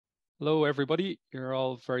Hello, everybody. You're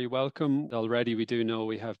all very welcome. Already, we do know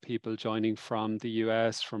we have people joining from the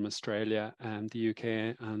US, from Australia, and the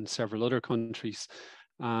UK, and several other countries.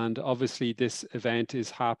 And obviously, this event is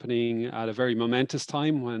happening at a very momentous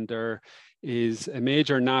time when there is a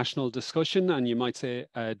major national discussion, and you might say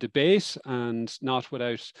a debate, and not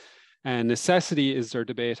without necessity is there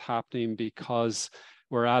debate happening, because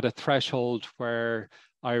we're at a threshold where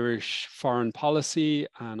Irish foreign policy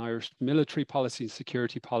and Irish military policy and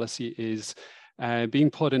security policy is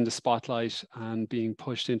being put in the spotlight and being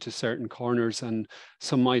pushed into certain corners. And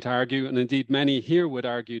some might argue, and indeed many here would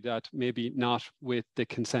argue, that maybe not with the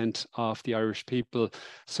consent of the Irish people.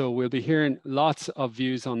 So we'll be hearing lots of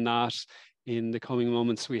views on that in the coming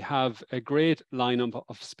moments. We have a great lineup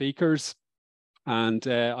of speakers, and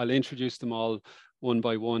I'll introduce them all one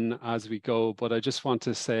by one as we go. But I just want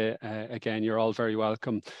to say, again, you're all very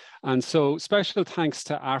welcome. And so special thanks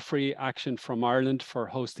to Afri, Action from Ireland, for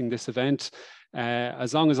hosting this event.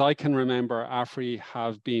 As long as I can remember, Afri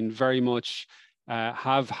have been very much,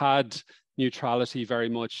 have had neutrality very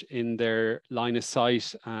much in their line of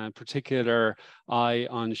sight, particular eye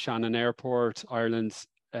on Shannon Airport, Ireland's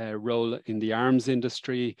role in the arms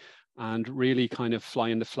industry, and really kind of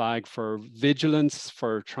flying the flag for vigilance,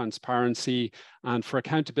 for transparency, and for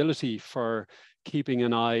accountability, for keeping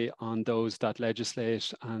an eye on those that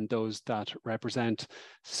legislate and those that represent.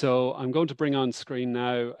 So I'm going to bring on screen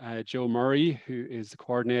now Joe Murray, who is the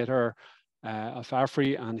coordinator of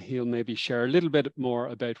Afri, and he'll maybe share a little bit more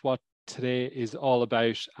about what today is all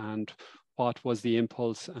about and what was the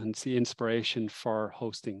impulse and the inspiration for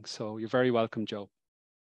hosting. So you're very welcome, Joe.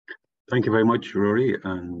 Thank you very much, Rory,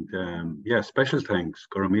 and yeah, special thanks.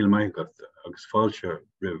 Goramil Maigat, Agus Falcha,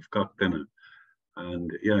 Riv Gotdena.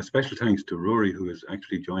 And yeah, special thanks to Rory, who is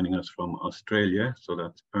actually joining us from Australia. So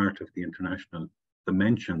that's part of the international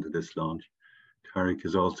dimension to this launch. Tariq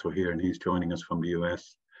is also here, and he's joining us from the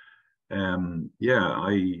US. Yeah,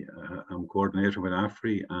 I am coordinator with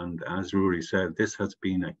Afri, and as Rory said, this has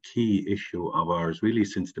been a key issue of ours really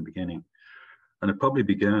since the beginning. And it probably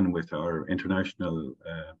began with our international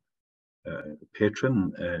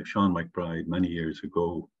patron, Sean McBride, many years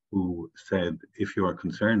ago, who said, if you are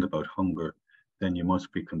concerned about hunger, then you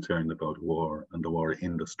must be concerned about war and the war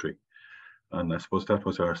industry. And I suppose that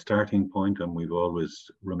was our starting point, and we've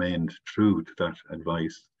always remained true to that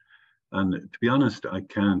advice. And to be honest, I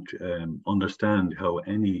can't understand how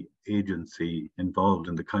any agency involved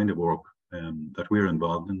in the kind of work that we're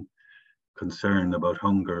involved in, concern about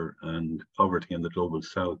hunger and poverty in the global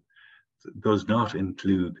south, does not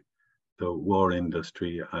include the war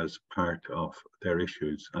industry as part of their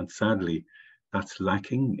issues. And sadly, that's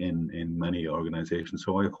lacking in many organizations.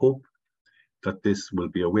 So I hope that this will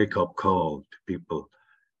be a wake-up call to people,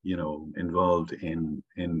 you know, involved in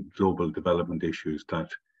global development issues,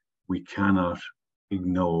 that we cannot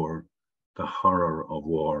ignore the horror of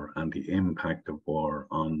war and the impact of war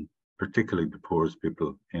on particularly the poorest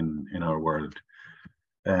people in our world.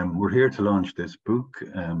 We're here to launch this book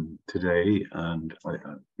today, and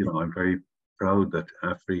I'm very proud that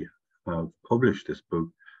Afri have published this book,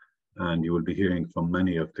 and you will be hearing from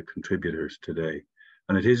many of the contributors today.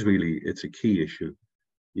 And it is really, it's a key issue.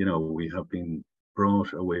 You know, we have been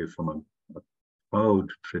brought away from a proud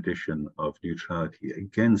tradition of neutrality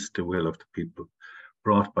against the will of the people,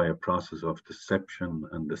 brought by a process of deception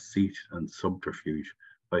and deceit and subterfuge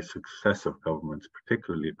by successive governments,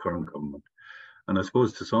 particularly the current government. And I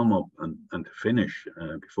suppose to sum up and to finish,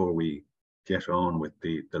 before we get on with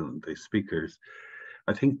the speakers,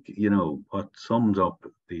 I think, you know, what sums up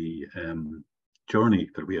the journey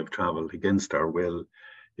that we have traveled against our will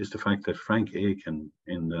is the fact that Frank Aiken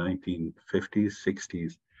in the 1950s,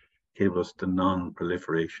 60s, gave us the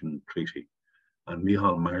Non-Proliferation Treaty. And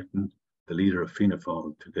Micheál Martin, the leader of Fianna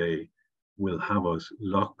Fáil today, will have us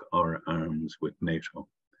lock our arms with NATO.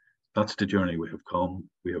 That's the journey we have come.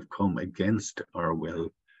 We have come against our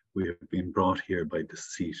will. We have been brought here by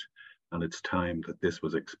deceit, and it's time that this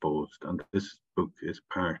was exposed. And this book is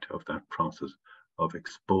part of that process of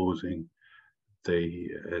exposing the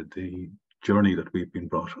journey that we've been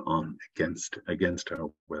brought on against our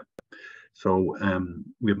will. So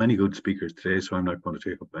we have many good speakers today, so I'm not going to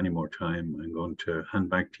take up any more time. I'm going to hand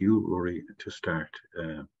back to you, Rory, to start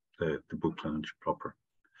the book launch proper.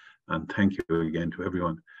 And thank you again to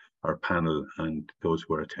everyone, our panel, and those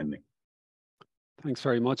who are attending. Thanks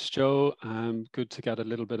very much, Joe. Good to get a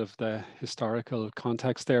little bit of the historical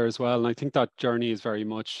context there as well. And I think that journey is very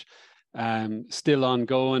much still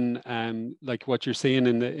ongoing. Like what you're seeing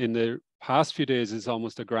in the past few days is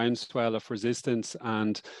almost a groundswell of resistance.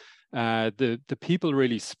 And the people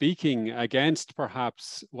really speaking against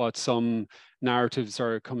perhaps what some narratives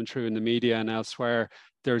are coming through in the media and elsewhere.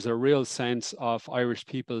 There's a real sense of Irish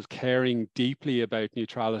people caring deeply about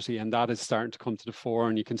neutrality, and that is starting to come to the fore.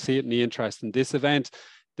 And you can see it in the interest in this event.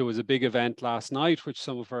 There was a big event last night, which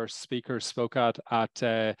some of our speakers spoke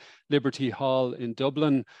at Liberty Hall in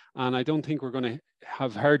Dublin. And I don't think we're going to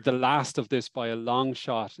have heard the last of this by a long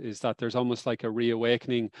shot, is that there's almost like a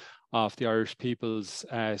reawakening of the Irish people's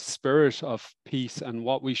spirit of peace and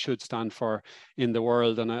what we should stand for in the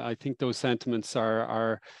world. And I think those sentiments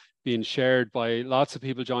are being shared by lots of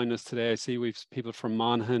people joining us today. I see we've people from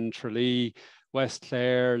Monaghan, Tralee, West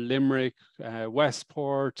Clare, Limerick,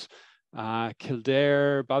 Westport,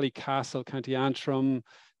 Kildare, Ballycastle, County Antrim,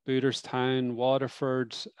 Booterstown,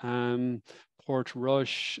 Waterford,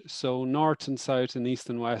 Portrush. So north and south and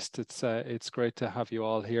east and west, it's great to have you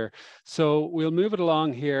all here. So we'll move it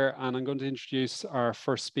along here, and I'm going to introduce our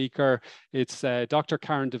first speaker. It's Dr.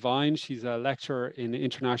 Karen Devine. She's a lecturer in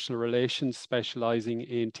international relations, specializing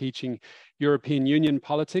in teaching European Union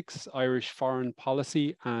politics, Irish foreign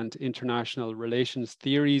policy, and international relations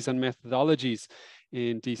theories and methodologies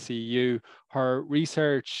in DCU. Her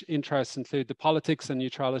research interests include the politics and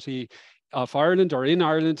neutrality of Ireland, or in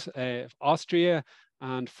Ireland, Austria,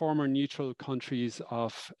 and former neutral countries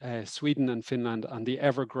of Sweden and Finland, and the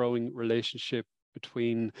ever-growing relationship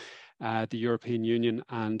between the European Union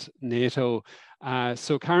and NATO.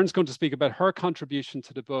 So Karen's going to speak about her contribution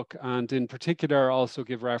to the book, and in particular also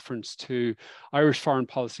give reference to Irish foreign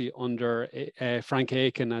policy under Frank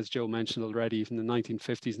Aiken, as Joe mentioned already, from the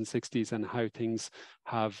 1950s and 60s, and how things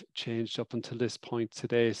have changed up until this point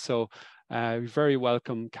today. So very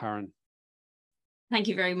welcome, Karen. Thank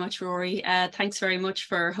you very much, Rory. Thanks very much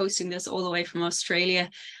for hosting this all the way from Australia,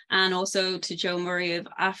 and also to Joe Murray of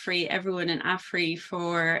Afri, everyone in Afri,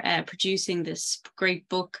 for producing this great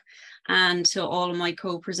book, and to all of my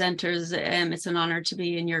co-presenters. It's an honour to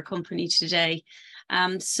be in your company today.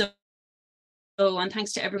 And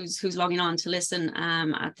thanks to everyone who's logging on to listen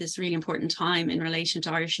at this really important time in relation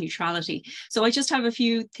to Irish neutrality. So I just have a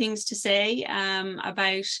few things to say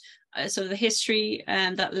about sort of the history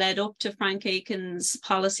that led up to Frank Aiken's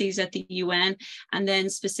policies at the UN, and then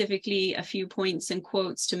specifically a few points and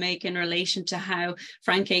quotes to make in relation to how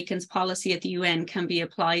Frank Aiken's policy at the UN can be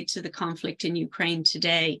applied to the conflict in Ukraine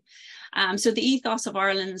today. So the ethos of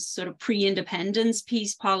Ireland's sort of pre-independence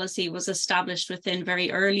peace policy was established within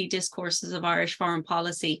very early discourses of Irish foreign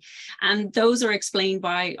policy, and those are explained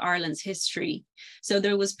by Ireland's history. So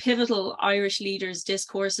there was pivotal Irish leaders'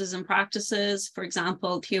 discourses and practices, for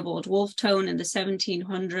example, Theobald Wolfe-Tone in the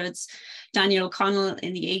 1700s, Daniel O'Connell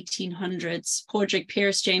in the 1800s, Padraig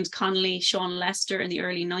Pearse, James Connolly, Sean Lester in the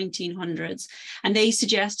early 1900s. And they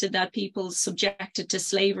suggested that people subjected to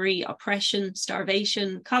slavery, oppression,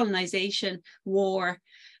 starvation, colonisation, war,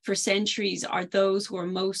 for centuries are those who are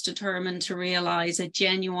most determined to realise a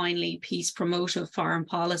genuinely peace-promotive foreign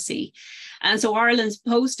policy. And so Ireland's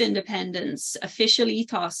post-independence official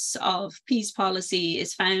ethos of peace policy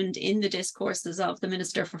is found in the discourses of the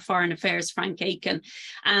Minister for Foreign Affairs, Frank Aiken,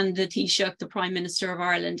 and the Taoiseach, the Prime Minister of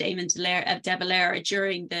Ireland, Eamon de Valera,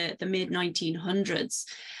 during the mid-1900s.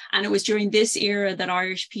 And it was during this era that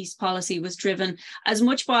Irish peace policy was driven as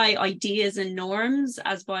much by ideas and norms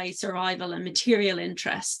as by survival and material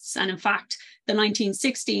interests. And in fact, the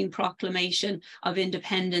 1916 proclamation of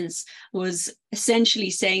independence was essentially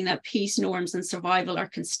saying that peace, norms and survival are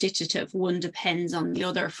constitutive. One depends on the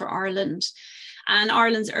other for Ireland. And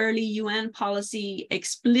Ireland's early UN policy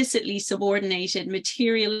explicitly subordinated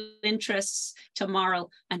material interests to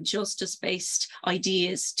moral and justice-based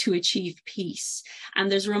ideas to achieve peace.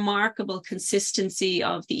 And there's remarkable consistency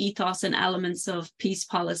of the ethos and elements of peace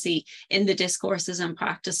policy in the discourses and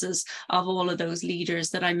practices of all of those leaders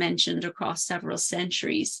that I mentioned across several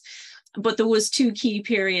centuries. But there was two key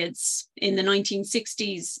periods in the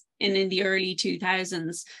 1960s and in the early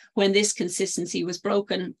 2000s when this consistency was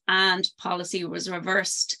broken and policy was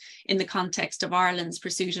reversed in the context of Ireland's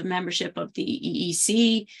pursuit of membership of the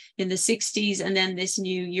EEC in the 60s, and then this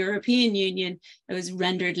new European Union that was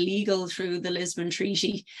rendered legal through the Lisbon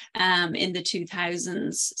Treaty in the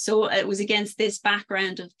 2000s. So it was against this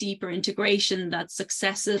background of deeper integration that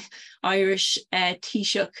successive Irish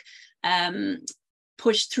Taoiseach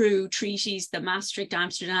pushed through treaties, the Maastricht,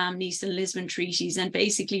 Amsterdam, Nice and Lisbon treaties, and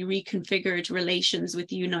basically reconfigured relations with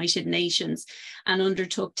the United Nations and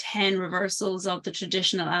undertook 10 reversals of the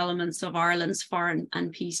traditional elements of Ireland's foreign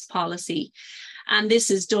and peace policy. And this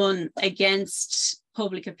is done against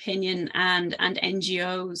public opinion and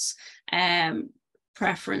NGOs'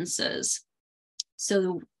 preferences.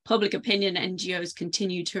 So public opinion NGOs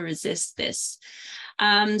continue to resist this.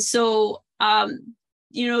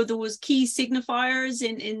 You know, there was key signifiers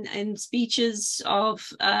in speeches of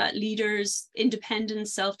leaders: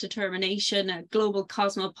 independence, self-determination, global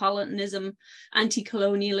cosmopolitanism,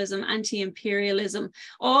 anti-colonialism, anti-imperialism.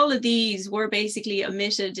 All of these were basically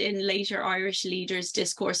omitted in later Irish leaders'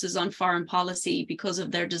 discourses on foreign policy because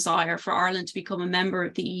of their desire for Ireland to become a member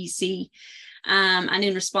of the EC. And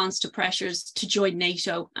in response to pressures to join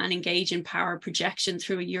NATO and engage in power projection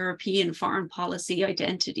through a European foreign policy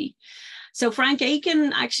identity. So Frank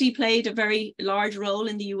Aiken actually played a very large role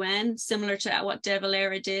in the UN, similar to what De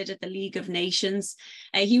Valera did at the League of Nations.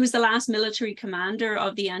 He was the last military commander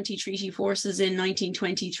of the anti-treaty forces in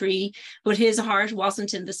 1923, but his heart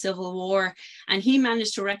wasn't in the Civil War. And he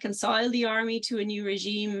managed to reconcile the army to a new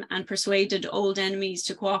regime and persuaded old enemies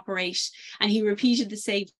to cooperate. And he repeated the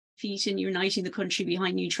same feat in uniting the country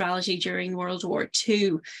behind neutrality during World War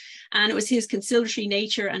II. And it was his conciliatory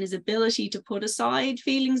nature and his ability to put aside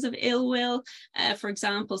feelings of ill will, for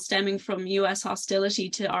example, stemming from US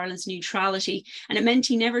hostility to Ireland's neutrality. And it meant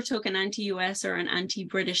he never took an anti-US or an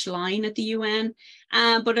anti-British line at the UN.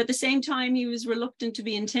 But at the same time, he was reluctant to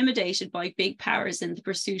be intimidated by big powers in the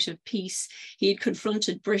pursuit of peace. He had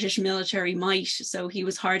confronted British military might, so he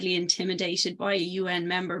was hardly intimidated by a UN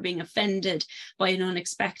member being offended by an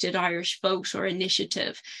unexpected Irish vote or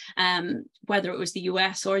initiative, whether it was the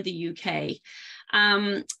US or the UK.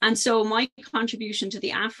 And so my contribution to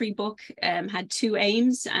the Afri book had two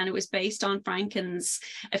aims, and it was based on Frank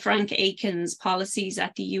Aiken's policies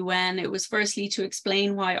at the UN. It was firstly to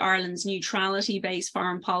explain why Ireland's neutrality-based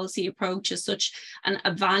foreign policy approach is such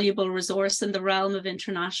a valuable resource in the realm of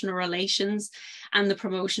international relations and the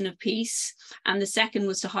promotion of peace. And the second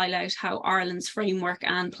was to highlight how Ireland's framework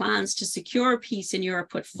and plans to secure peace in Europe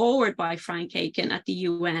put forward by Frank Aiken at the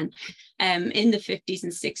UN in the 50s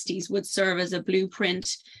and 60s would serve as a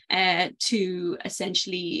blueprint to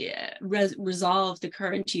essentially resolve the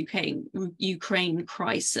current Ukraine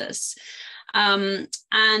crisis.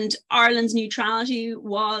 And Ireland's neutrality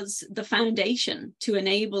was the foundation to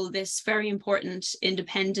enable this very important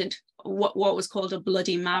independent, what was called a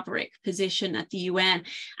bloody maverick position at the UN.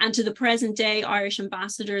 And to the present day, Irish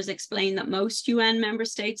ambassadors explain that most UN member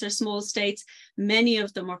states are small states. Many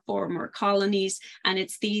of them are former colonies, and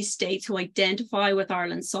it's these states who identify with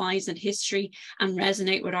Ireland's size and history and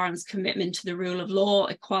resonate with Ireland's commitment to the rule of law,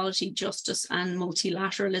 equality, justice, and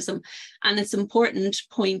multilateralism. And it's an important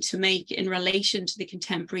point to make in relation to the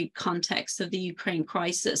contemporary context of the Ukraine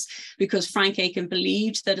crisis, because Frank Aiken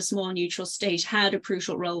believed that a small neutral state had a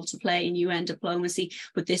crucial role to play in UN diplomacy,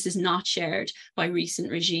 but this is not shared by recent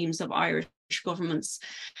regimes of Irish governments.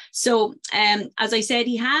 So, as I said,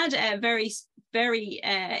 he had a very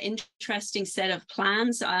interesting set of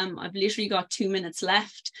plans. I've literally got 2 minutes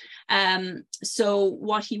left. So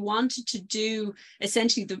what he wanted to do,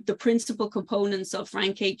 essentially the principal components of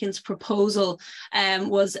Frank Aiken's proposal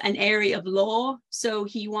was an area of law. So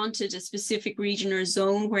he wanted a specific region or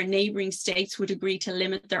zone where neighbouring states would agree to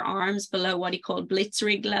limit their arms below what he called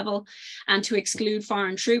blitzkrieg level, and to exclude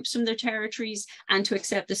foreign troops from their territories, and to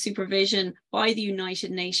accept the supervision by the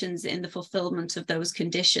United Nations in the fulfilment of those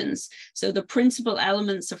conditions. So the principal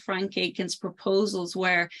elements of Frank Aiken's proposals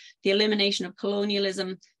were the elimination of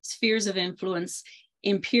colonialism, spheres of influence,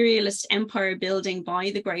 imperialist empire building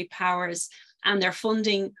by the great powers, and their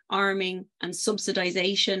funding, arming, and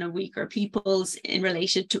subsidization of weaker peoples in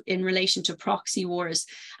relation to proxy wars,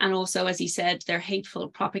 and also, as he said, their hateful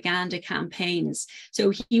propaganda campaigns.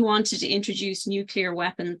 So he wanted to introduce nuclear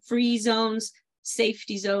weapon-free zones,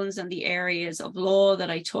 safety zones, and the areas of law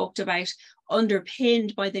that I talked about,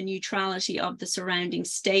 underpinned by the neutrality of the surrounding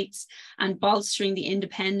states, and bolstering the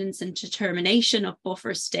independence and determination of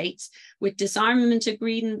buffer states, with disarmament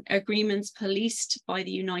agreements policed by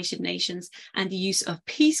the United Nations, and the use of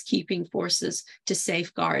peacekeeping forces to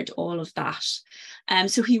safeguard all of that.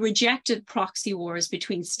 So he rejected proxy wars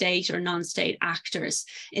between state or non-state actors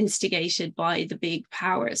instigated by the big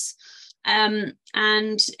powers. And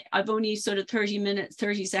I've only sort of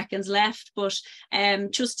 30 seconds left, but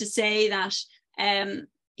just to say that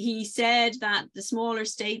he said that the smaller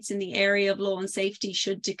states in the area of law and safety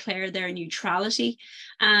should declare their neutrality,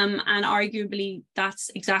 and arguably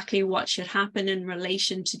that's exactly what should happen in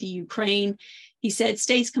relation to the Ukraine. He said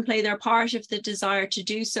states can play their part if they desire to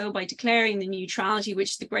do so by declaring the neutrality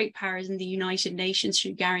which the great powers in the United Nations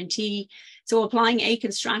should guarantee. So applying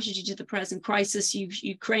Aiken's strategy to the present crisis,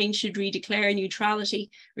 Ukraine should redeclare neutrality,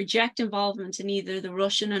 reject involvement in either the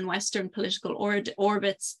Russian and Western political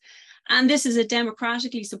orbits, And this is a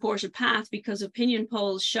democratically supported path because opinion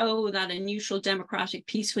polls show that a neutral, democratic,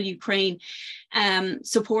 peaceful Ukraine,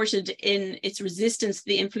 supported in its resistance to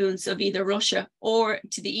the influence of either Russia or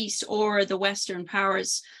to the east or the Western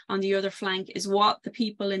powers on the other flank, is what the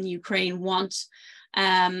people in Ukraine want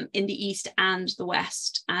in the east and the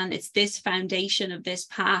west. And it's this foundation of this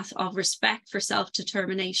path of respect for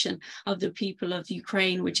self-determination of the people of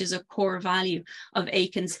Ukraine, which is a core value of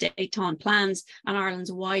Aiken's détente plans and Ireland's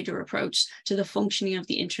wider approach to the functioning of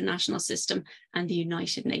the international system and the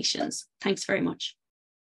United Nations. Thanks very much.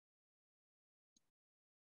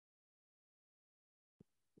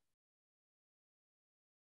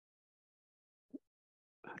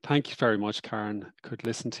 Thank you very much, Karen. Could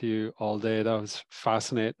listen to you all day. That was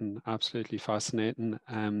fascinating, absolutely fascinating.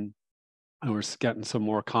 And we're getting some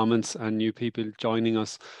more comments and new people joining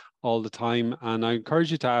us all the time. And I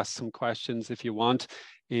encourage you to ask some questions if you want.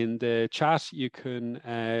 In the chat, you can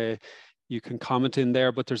comment in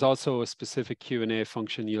there, but there's also a specific Q&A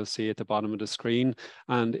function you'll see at the bottom of the screen.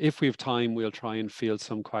 And if we have time, we'll try and field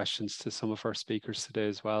some questions to some of our speakers today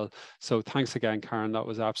as well. So thanks again, Karen. That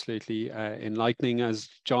was absolutely enlightening, as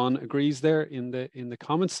John agrees there in the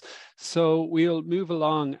comments. So we'll move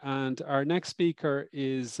along, and our next speaker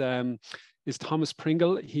is Thomas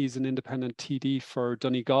Pringle. He's an independent TD for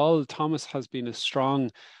Donegal. Thomas has been a strong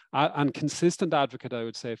and consistent advocate, I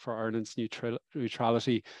would say, for Ireland's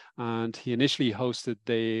neutrality. And he initially hosted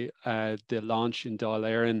the launch in Dáil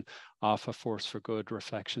Éireann of A Force for Good: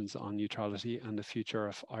 Reflections on Neutrality and the Future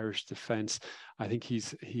of Irish Defence. I think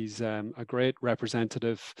he's a great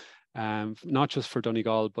representative, not just for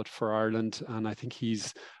Donegal, but for Ireland. And I think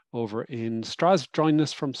he's over in joining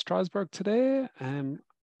us from Strasbourg today.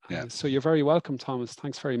 Yeah. So you're very welcome, Thomas.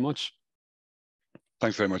 Thanks very much.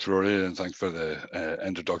 Thanks very much, Rory, and thanks for the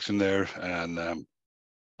introduction there.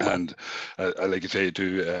 And I like to say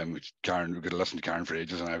to Karen, we could listen to Karen for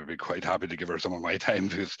ages, and I would be quite happy to give her some of my time,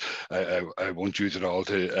 because I won't use it all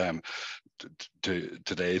to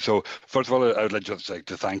today. So first of all, I would just like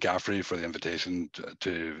to thank Afri for the invitation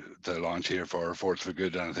to the launch here for Force for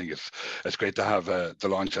Good. And I think it's great to have the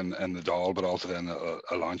launch in the Dáil, but also then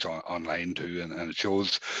a launch online too. And it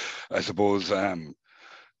shows, I suppose,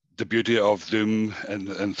 the beauty of Zoom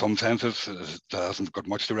in some senses. It hasn't got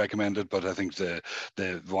much to recommend it, but I think the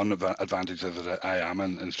one advantage is that I am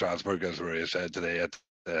in Strasbourg, as Maria said today, at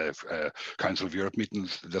the Council of Europe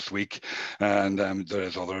meetings this week, and there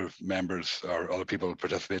is other members or other people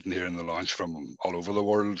participating here in the launch from all over the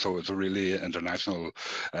world. So it's a really international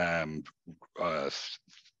panel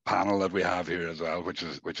that we have here as well, which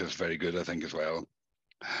is very good, I think, as well.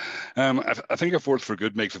 I think A Force for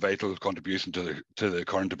Good makes a vital contribution to the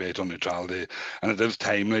current debate on neutrality, and it is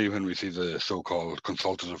timely when we see the so-called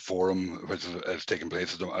Consultative Forum, which is taking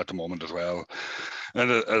place at the moment as well.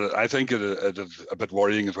 And I think it is a bit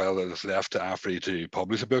worrying as well that it's left to Afri to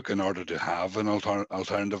publish a book in order to have an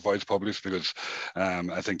alternative voice published, because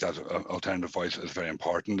I think that alternative voice is very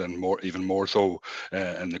important, and even more so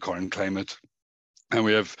in the current climate. And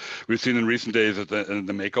we've seen in recent days that in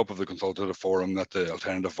the makeup of the Consultative Forum that the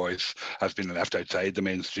alternative voice has been left outside the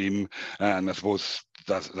mainstream, and I suppose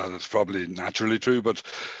that is probably naturally true, but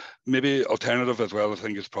maybe alternative as well, I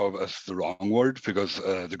think, is the wrong word, because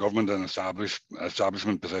the government and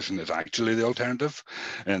establishment position is actually the alternative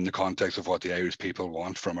in the context of what the Irish people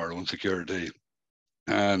want from our own security.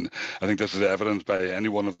 And I think this is evidenced by any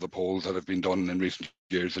one of the polls that have been done in recent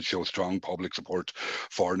years that show strong public support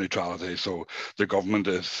for neutrality. So the government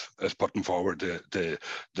is putting forward the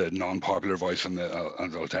non-popular voice and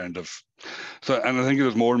the alternative. So, and I think it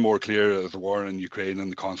is more and more clear as the war in Ukraine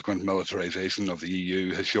and the consequent militarization of the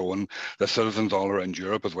EU has shown that citizens all around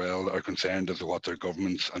Europe as well are concerned as to what their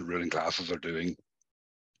governments and ruling classes are doing.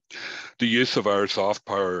 The use of our soft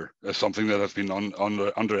power is something that has been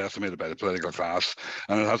underestimated by the political class,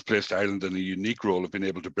 and it has placed Ireland in a unique role of being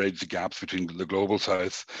able to bridge the gaps between the global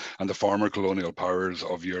south and the former colonial powers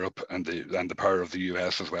of Europe and the power of the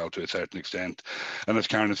US as well, to a certain extent. And as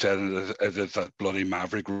Karen said, it is that bloody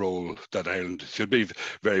maverick role that Ireland should be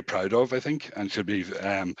very proud of, I think, and should be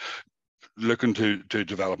looking to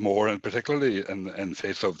develop more, and particularly in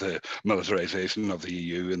face of the militarization of the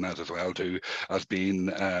EU in that as well too, as being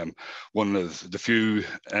one of the few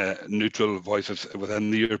neutral voices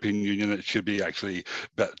within the European Union. It should be actually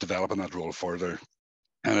developing that role further.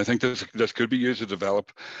 And I think this could be used to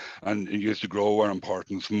develop and used to grow our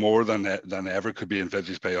importance more than ever could be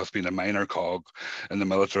envisaged by us being a minor cog in the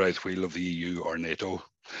militarized wheel of the EU or NATO.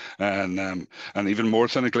 And even more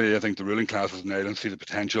cynically, I think the ruling classes in Ireland see the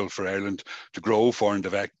potential for Ireland to grow foreign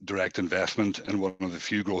direct investment in one of the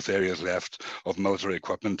few growth areas left of military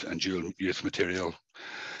equipment and dual-use material.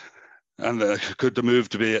 could the move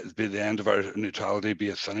to be the end of our neutrality be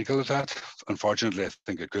as cynical as that? Unfortunately, I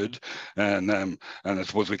think it could. And I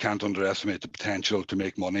suppose we can't underestimate the potential to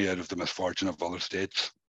make money out of the misfortune of other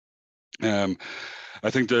states. I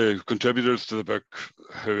think the contributors to the book,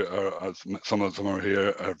 who are, as some of them are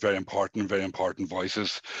here, are very important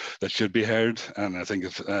voices that should be heard. And I think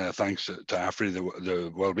it's thanks to Afri, they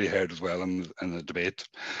will be heard as well in the debate.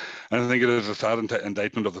 And I think it is a sad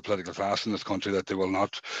indictment of the political class in this country that they will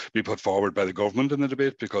not be put forward by the government in the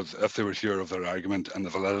debate, because if they were sure of their argument and the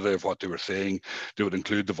validity of what they were saying, they would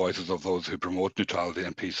include the voices of those who promote neutrality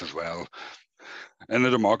and peace as well. In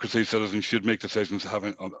a democracy, citizens should make decisions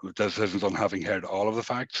on having heard all of the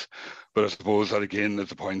facts. But I suppose that again is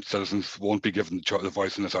the point: citizens won't be given the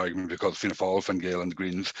voice in this argument because Fianna Fáil, Fine Gael, and the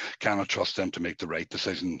Greens cannot trust them to make the right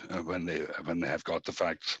decision when they have got the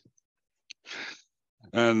facts.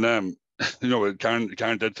 And you know, Karen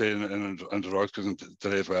did say in the Rock's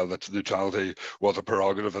today as well that neutrality was a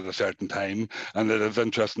prerogative at a certain time, and it is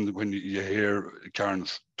interesting when you hear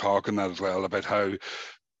Karen's talk on that as well about how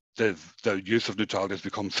the use of neutrality has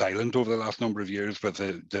become silent over the last number of years with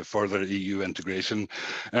the further EU integration.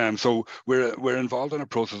 So we're involved in a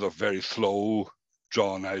process of very slow,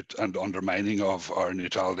 drawn out and undermining of our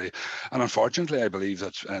neutrality. And unfortunately, I believe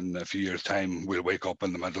that in a few years' time, we'll wake up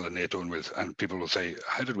in the middle of NATO and people will say,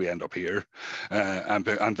 how did we end up here? And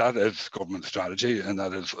that is government strategy, and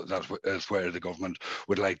that is where the government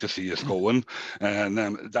would like to see us going. And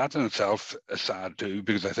that in itself is sad too,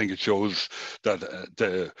 because I think it shows that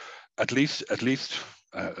at least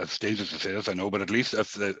it's dangerous to say this, I know, but at least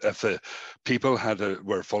if the people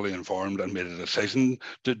were fully informed and made a decision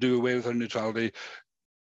to do away with our neutrality,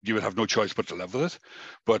 you would have no choice but to live with it.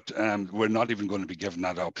 But we're not even going to be given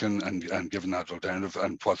that option and given that alternative.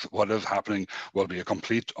 And what is happening will be a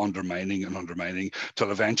complete undermining till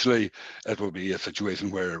eventually it will be a situation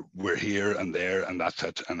where we're here and there and that's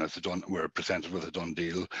it, and it's done. We're presented with a done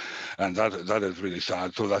deal, and that is really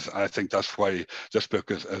sad. So I think that's why this book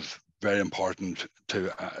is very important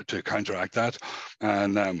to counteract that.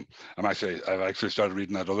 And I've actually started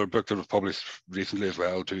reading that other book that was published recently as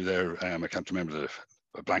well too. There, I can't remember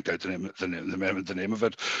I blanked out the name of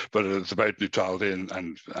it, but it's about neutrality,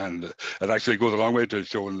 and it actually goes a long way to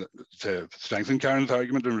strengthen Karen's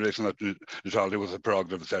argument in relation that neutrality was a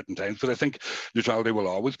prerogative at certain times. But I think neutrality will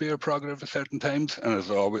always be a prerogative at certain times, and it's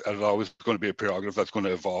always going to be a prerogative that's going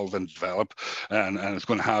to evolve and develop, and it's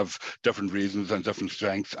going to have different reasons and different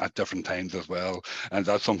strengths at different times as well. And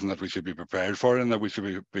that's something that we should be prepared for, and that we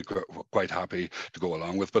should be quite happy to go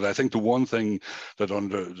along with. But I think the one thing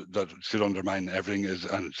that should undermine everything is,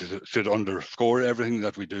 and should underscore everything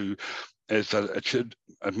that we do, is that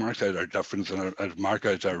it marks out our difference, and it mark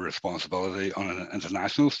out our responsibility on an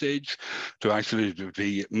international stage to actually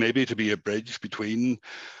be a bridge between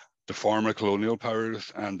the former colonial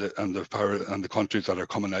powers and the countries that are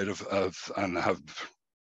coming out of and have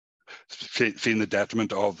seen the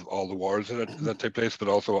detriment of all the wars that take place, but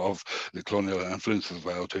also of the colonial influence as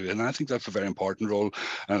well too. And I think that's a very important role,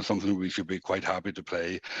 and something we should be quite happy to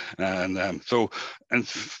play. And so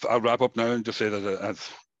I'll wrap up now and just say that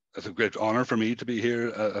it's a great honour for me to be here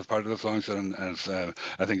as part of this launch, and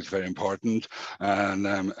I think it's very important. And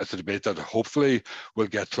it's a debate that hopefully will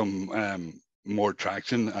get some more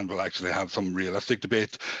traction, and we'll actually have some realistic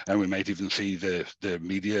debate, and we might even see the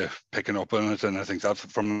media picking up on it. And I think that's,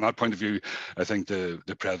 from that point of view, I think the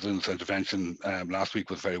President's intervention last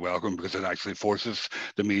week was very welcome, because it actually forces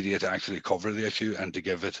the media to actually cover the issue and to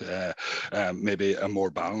give it maybe a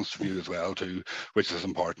more balanced view as well too, which is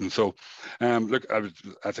important. So look,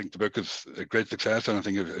 I think the book is a great success, and I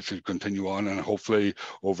think it should continue on, and hopefully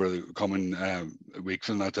over the coming weeks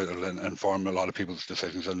and that it'll inform a lot of people's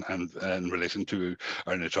decisions and in relation to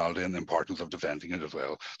our neutrality and the importance of defending it as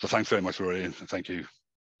well. So thanks very much, Rory, and thank you.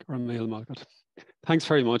 Thanks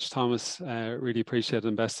very much, Thomas. Really appreciate it,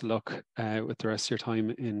 and best of luck with the rest of your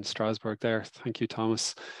time in Strasbourg there. Thank you,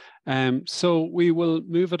 Thomas. So we will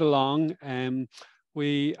move it along.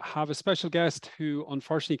 We have a special guest who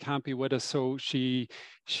unfortunately can't be with us, so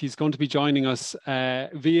she's going to be joining us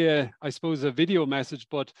via, I suppose, a video message,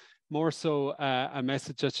 but more so a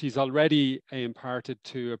message that she's already imparted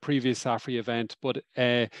to a previous Afri event. But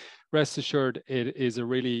rest assured, it is a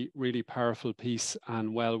really, really powerful piece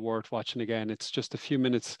and well worth watching again. It's just a few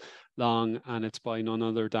minutes long, and it's by none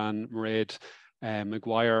other than Mairead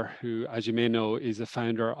Maguire, who, as you may know, is a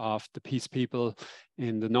founder of the Peace People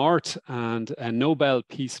in the North and a Nobel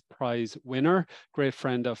Peace Prize winner, great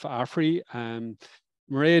friend of Afri.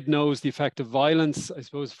 Mairead knows the effect of violence, I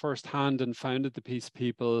suppose, firsthand, and founded the Peace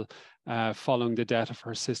People following the death of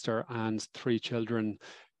her sister and 3 children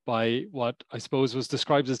by what I suppose was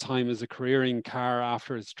described at the time as a careering car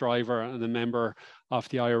after its driver and a member of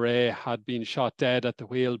the IRA had been shot dead at the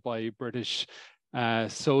wheel by British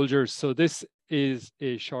soldiers. So this is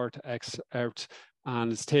a short excerpt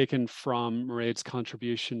and it's taken from Mairead's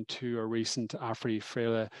contribution to a recent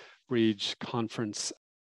Afri Bridge conference.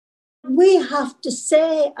 We have to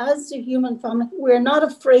say, as a human family, we're not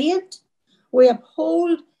afraid. We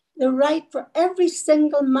uphold the right for every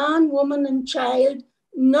single man, woman, and child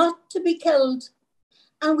not to be killed.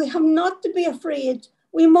 And we have not to be afraid.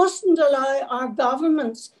 We mustn't allow our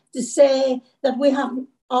governments to say that we have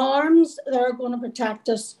arms that are going to protect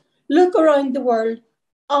us. Look around the world.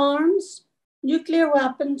 Arms, nuclear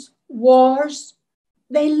weapons, wars,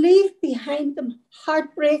 they leave behind them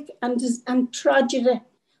heartbreak and tragedy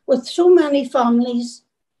with so many families.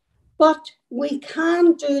 But we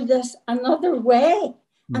can do this another way.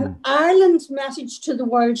 And Ireland's message to the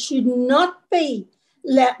world should not be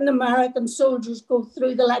letting American soldiers go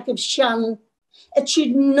through the like of Shannon. It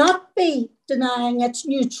should not be denying its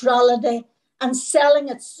neutrality and selling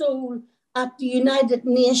its soul at the United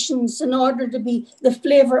Nations in order to be the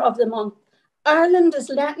flavour of the month. Ireland is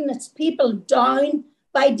letting its people down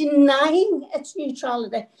by denying its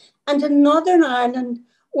neutrality. And in Northern Ireland,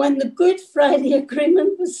 when the Good Friday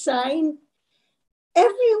Agreement was signed,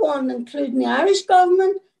 everyone, including the Irish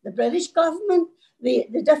government, the British government, the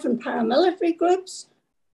different paramilitary groups,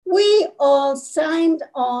 we all signed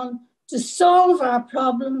on to solve our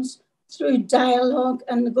problems through dialogue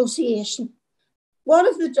and negotiation. What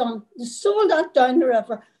have they done? They sold that down the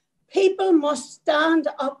river. People must stand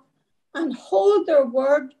up and hold their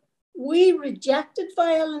word. We rejected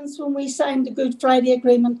violence when we signed the Good Friday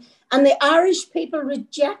Agreement, and the Irish people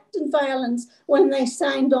rejected violence when they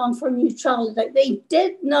signed on for neutrality. They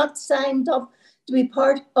did not sign up to be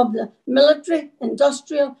part of the military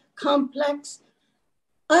industrial complex.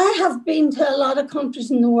 I have been to a lot of countries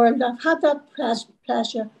in the world. I've had that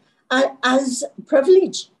pleasure as a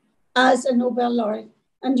privilege as a Nobel laureate.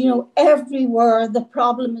 And you know, everywhere the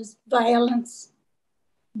problem is violence.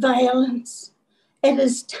 Violence. It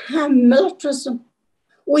is time militarism.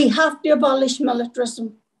 We have to abolish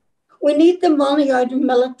militarism. We need the money out of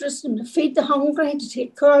militarism to feed the hungry, to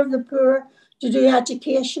take care of the poor, to do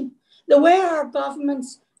education. The way our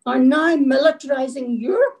governments are now militarizing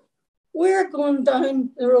Europe, we're going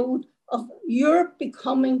down the road of Europe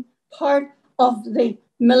becoming part of the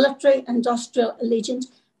military industrial allegiance,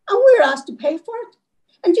 and we're asked to pay for it.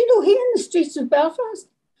 And you know, here in the streets of Belfast,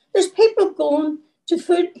 there's people going to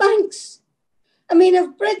food banks. I mean,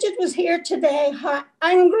 if Bridget was here today, how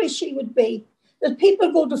angry she would be that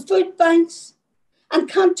people go to food banks and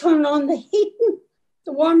can't turn on the heating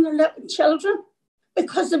to warm their little children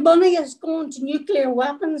because the money is going to nuclear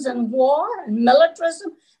weapons and war and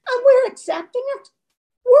militarism, and we're accepting it.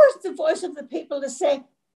 Where's the voice of the people to say,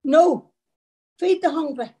 no, feed the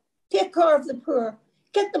hungry, take care of the poor,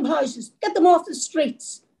 get them houses, get them off the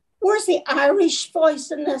streets? Where's the Irish voice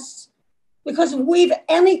in this? Because if we've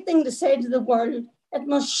anything to say to the world, it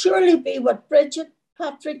must surely be what Bridget,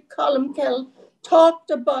 Patrick, Colmkill talked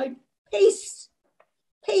about: peace,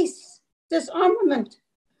 peace, disarmament.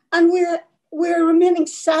 And we're remaining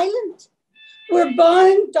silent. We're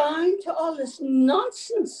bowing down to all this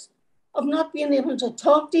nonsense of not being able to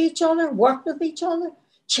talk to each other, work with each other,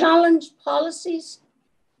 challenge policies.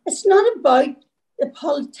 It's not about the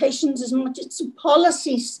politicians as much, it's the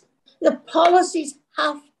policies. The policies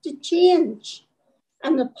have to change.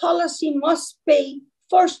 And the policy must be,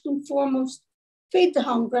 first and foremost, feed the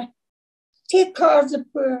hungry, take care of the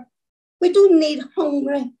poor. We don't need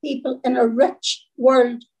hungry people in a rich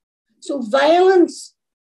world. So violence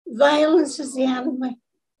is the enemy.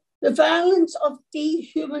 The violence of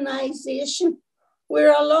dehumanization.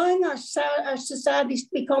 We're allowing our societies to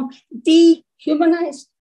become dehumanized.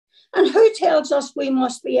 And who tells us we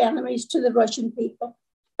must be enemies to the Russian people?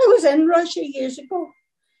 I was in Russia years ago.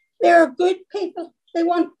 They're good people. They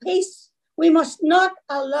want peace. We must not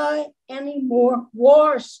allow any more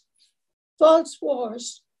wars, false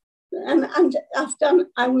wars. And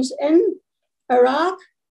I was in Iraq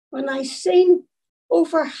when I seen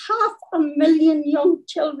over 500,000 young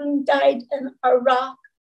children died in Iraq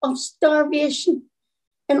of starvation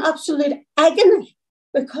in absolute agony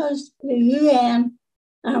because the UN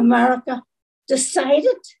and America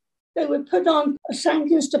decided they would put on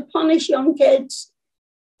sanctions to punish young kids.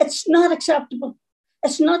 It's not acceptable.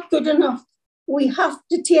 It's not good enough. We have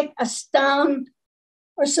to take a stand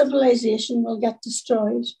or civilization will get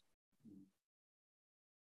destroyed.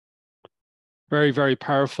 Very, very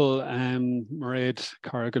powerful. Mairead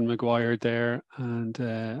Corrigan Maguire there. And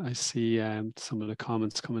I see some of the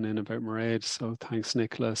comments coming in about Mairead. So thanks,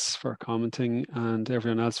 Nicholas, for commenting, and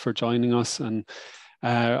everyone else for joining us. And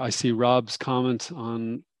I see Rob's comment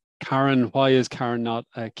on Karen. Why is Karen not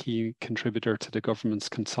a key contributor to the government's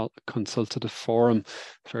consultative forum?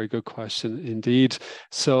 Very good question indeed.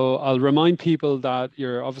 So I'll remind people that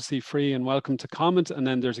you're obviously free and welcome to comment, and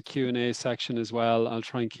then there's a Q&A section as well. I'll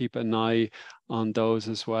try and keep an eye on those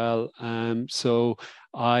as well. So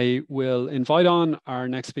I will invite on our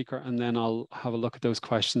next speaker, and then I'll have a look at those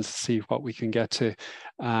questions to see what we can get to.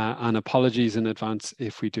 And apologies in advance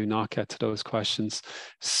if we do not get to those questions.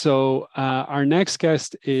 So our next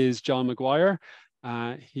guest is John Maguire.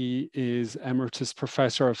 He is Emeritus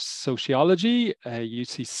Professor of Sociology at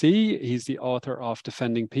UCC. He's the author of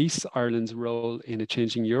Defending Peace, Ireland's Role in a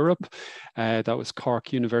Changing Europe. That was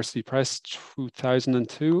Cork University Press,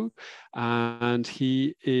 2002. And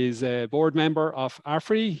he is a board member of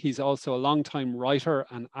Afri. He's also a longtime writer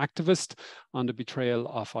and activist on the betrayal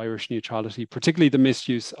of Irish neutrality, particularly the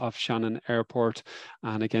misuse of Shannon Airport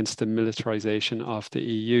and against the militarization of the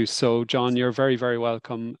EU. So, John, you're very, very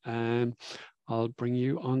welcome. I'll bring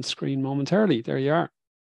you on screen momentarily. There you are.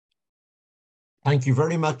 Thank you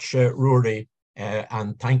very much, Rory,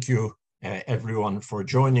 and thank you, everyone, for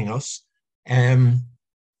joining us.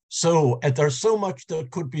 So there's so much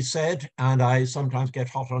that could be said, and I sometimes get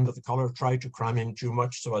hot under the collar, try to cram in too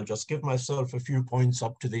much, so I'll just give myself a few points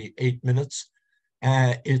up to the 8 minutes.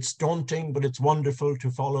 It's daunting, but it's wonderful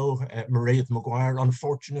to follow Mairead Maguire.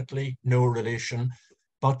 Unfortunately, no relation,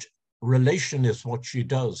 but relation is what she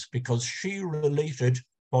does, because she related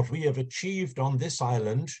what we have achieved on this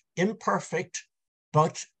island, imperfect,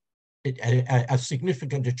 but a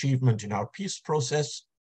significant achievement in our peace process,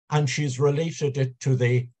 and she's related it to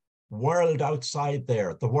the world outside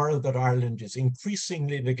there, the world that Ireland is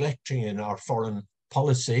increasingly neglecting in our foreign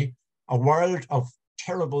policy, a world of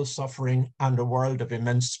terrible suffering and a world of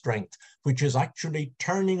immense strength, which is actually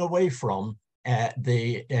turning away from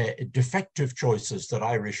the defective choices that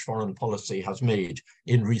Irish foreign policy has made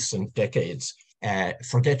in recent decades,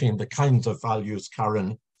 forgetting the kinds of values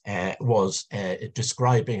Karen was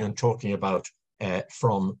describing and talking about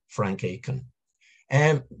from Frank Aiken.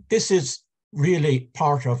 This is really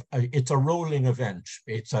part of, it's a rolling event.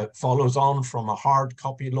 It follows on from a hard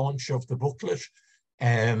copy launch of the booklet,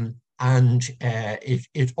 and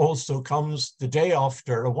it also comes the day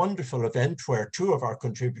after a wonderful event where two of our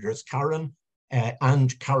contributors, Karen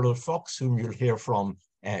and Carol Fox, whom you'll hear from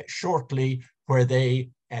shortly, where they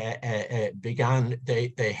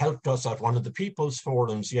they helped us at one of the People's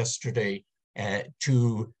Forums yesterday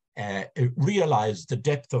to realize the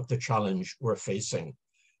depth of the challenge we're facing.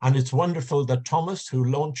 And it's wonderful that Thomas, who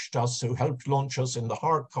helped launch us in the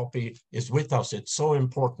hard copy, is with us. It's so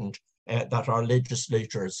important that our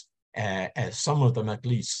legislators, some of them at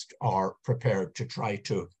least, are prepared to try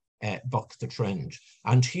to buck the trend.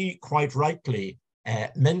 And he quite rightly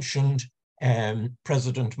mentioned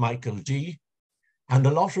President Michael D. And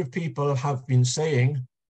a lot of people have been saying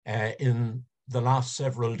in the last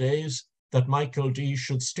several days that Michael D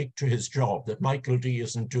should stick to his job, that Michael D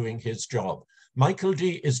isn't doing his job. Michael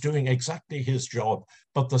D is doing exactly his job,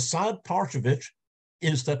 but the sad part of it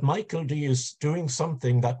is that Michael D is doing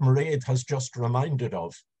something that Mairead has just reminded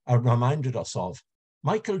us of.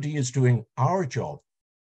 Michael D is doing our job,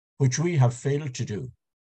 which we have failed to do.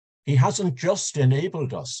 He hasn't just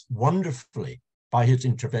enabled us wonderfully by his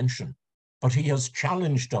intervention, but he has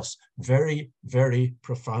challenged us very, very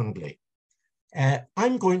profoundly.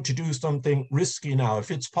 I'm going to do something risky now. If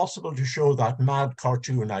it's possible to show that mad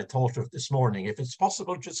cartoon I thought of this morning, if it's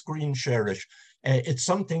possible to screen share it, it's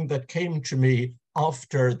something that came to me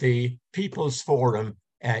after the People's Forum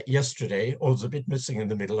yesterday. Oh, it's a bit missing in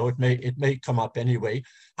the middle. Oh, it may come up anyway.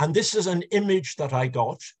 And this is an image that I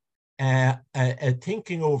got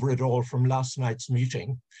thinking over it all from last night's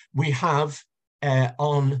meeting. We have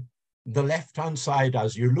on the left-hand side,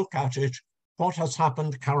 as you look at it, what has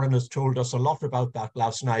happened. Karen has told us a lot about that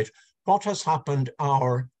last night. What has happened,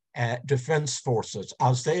 our defence forces,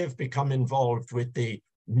 as they have become involved with the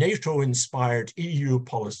NATO-inspired EU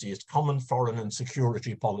policy, its common foreign and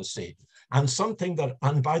security policy. And something that,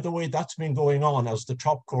 and by the way, that's been going on, as the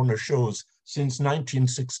top corner shows, since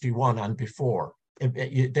 1961 and before.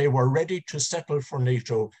 They were ready to settle for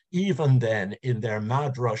NATO even then in their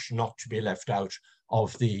mad rush not to be left out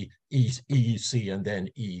of the EEC and then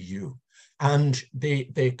EU. And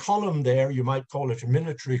the column there, you might call it a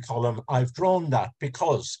military column. I've drawn that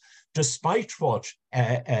because despite what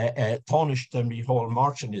Tánaiste Micheál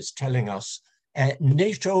Martin is telling us,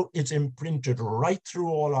 NATO is imprinted right through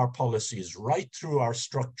all our policies, right through our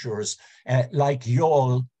structures, like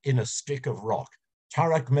yawl in a stick of rock.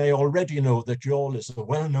 Tarek may already know that Youghal is a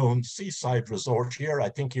well-known seaside resort here. I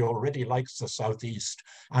think he already likes the southeast.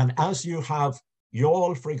 And as you have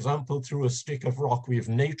Youghal, for example, through a stick of rock, we have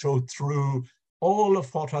NATO through all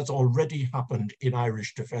of what has already happened in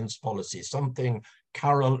Irish defence policy, something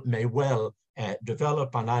Carol may well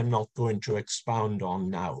develop, and I'm not going to expound on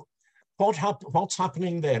now. What's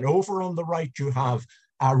happening then? Over on the right, you have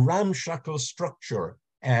a ramshackle structure,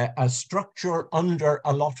 a structure under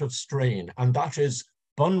a lot of strain, and that is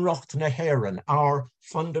Bunreacht na hÉireann, our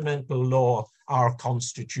fundamental law, our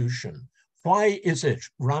constitution. Why is it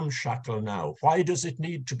ramshackle now? Why does it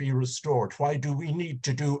need to be restored? Why do we need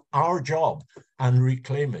to do our job and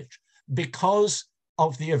reclaim it? Because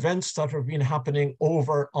of the events that have been happening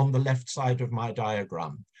over on the left side of my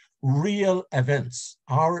diagram. Real events.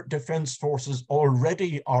 Our defense forces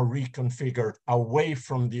already are reconfigured away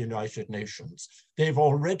from the United Nations. They've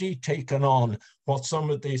already taken on what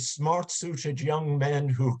some of the smart-suited young men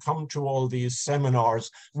who come to all these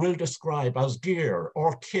seminars will describe as gear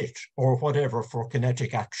or kit or whatever for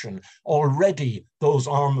kinetic action. Already those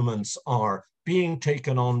armaments are being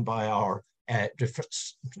taken on by our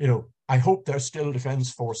defense, I hope they're still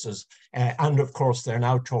defense forces. And of course, they're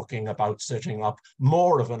now talking about setting up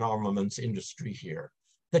more of an armaments industry here.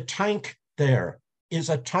 The tank there is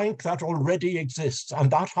a tank that already exists,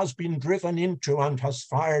 and that has been driven into and has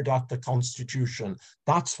fired at the Constitution.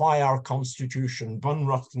 That's why our Constitution,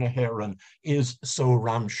 Bunreacht na hÉireann, is so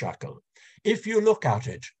ramshackle. If you look at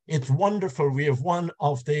it, it's wonderful. We have one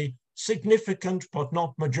of the significant but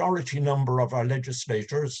not majority number of our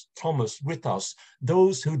legislators, Thomas, with us,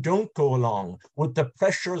 those who don't go along with the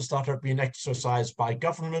pressures that have been exercised by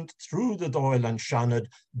government through the Dáil and Seanad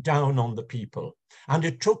down on the people. And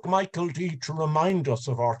it took Michael D to remind us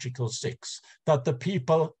of Article 6, that the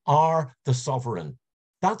people are the sovereign.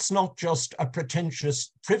 That's not just a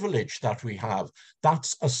pretentious privilege that we have,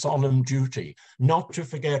 that's a solemn duty, not to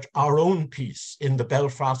forget our own peace in the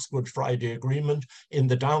Belfast Good Friday Agreement, in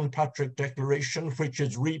the Downpatrick Declaration, which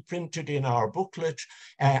is reprinted in our booklet,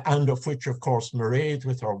 and of which, of course, Mairead,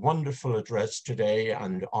 with her wonderful address today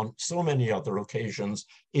and on so many other occasions,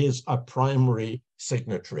 is a primary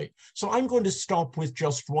signatory. So I'm going to stop with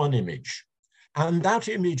just one image, and that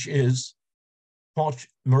image is what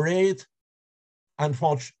Mairead and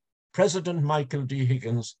what President Michael D.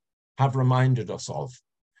 Higgins have reminded us of.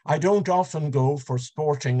 I don't often go for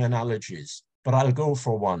sporting analogies, but I'll go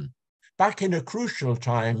for one. Back in a crucial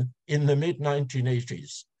time in the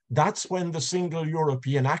mid-1980s, that's when the Single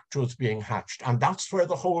European Act was being hatched, and that's where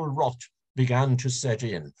the whole rot began to set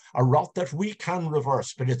in, a rot that we can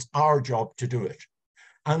reverse, but it's our job to do it.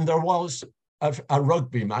 And there was a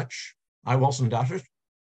rugby match. I wasn't at it.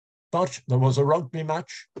 But there was a rugby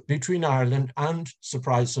match between Ireland and,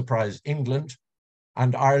 surprise, surprise, England,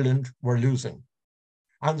 and Ireland were losing.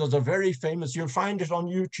 And there's a very famous, you'll find it on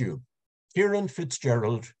YouTube, Kieran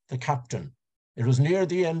Fitzgerald, the captain. It was near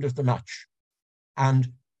the end of the match.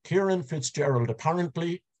 And Kieran Fitzgerald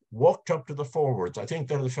apparently walked up to the forwards. I think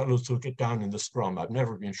they're the fellows who get down in the scrum. I've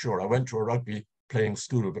never been sure. I went to a rugby playing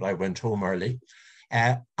school, but I went home early.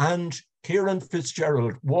 And Kieran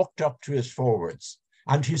Fitzgerald walked up to his forwards.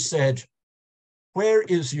 And he said, "Where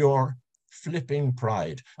is your flipping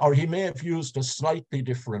pride?" Or he may have used a slightly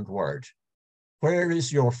different word. "Where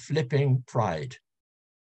is your flipping pride?"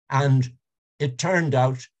 And it turned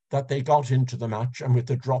out that they got into the match, and with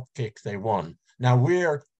the drop kick, they won. Now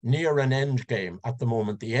we're near an end game at the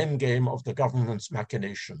moment, the end game of the government's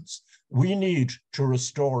machinations. We need to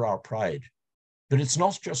restore our pride. But it's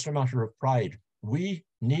not just a matter of pride. We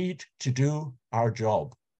need to do our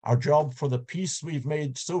job for the peace we've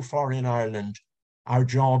made so far in Ireland, our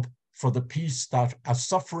job for the peace that a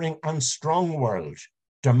suffering and strong world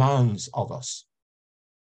demands of us.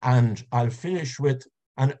 And I'll finish with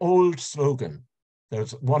an old slogan.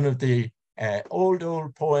 There's one of the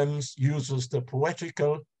old poems uses the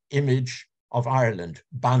poetical image of Ireland,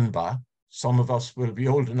 Banba. Some of us will be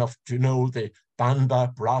old enough to know the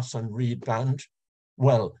Banba brass and reed band.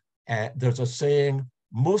 Well, there's a saying,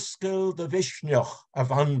 Muskel the Vishnioch of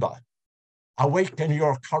Anba, awaken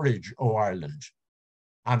your courage, O Ireland.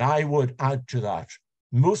 And I would add to that,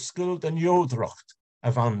 Muskel the Neodrocht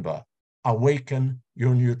of Anba, awaken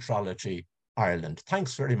your neutrality, Ireland.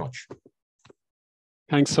 Thanks very much.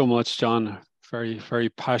 Thanks so much, John. Very, very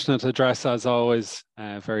passionate address as always.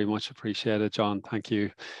 Very much appreciated, John. Thank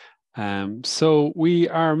you. So we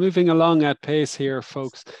are moving along at pace here,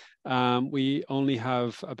 folks. We only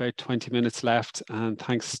have about 20 minutes left, and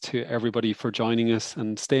thanks to everybody for joining us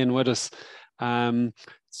and staying with us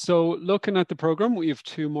So looking at the program, we have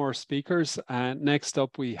two more speakers. Next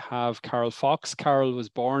up, we have Carol Fox. Carol was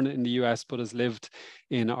born in the US, but has lived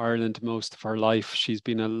in Ireland most of her life. She's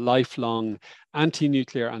been a lifelong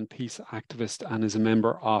anti-nuclear and peace activist and is a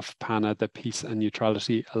member of PANA, the Peace and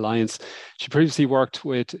Neutrality Alliance. She previously worked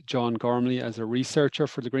with John Gormley as a researcher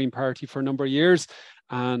for the Green Party for a number of years.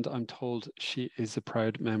 And I'm told she is a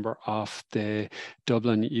proud member of the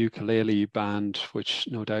Dublin Ukulele Band, which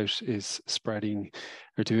no doubt is spreading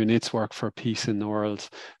or doing its work for peace in the world.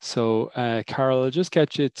 So Carol, I'll just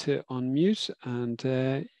get you to unmute and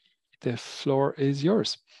the floor is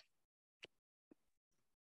yours.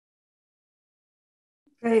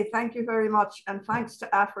 Okay, thank you very much. And thanks to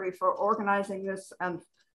Afri for organizing this and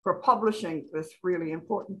for publishing this really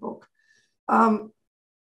important book.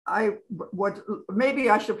 Maybe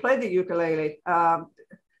I should play the ukulele.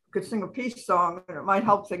 Could sing a peace song and it might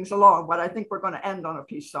help things along, but I think we're going to end on a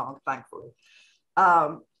peace song, thankfully.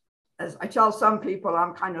 As I tell some people,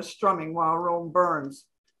 I'm kind of strumming while Rome burns,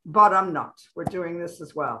 but I'm not. We're doing this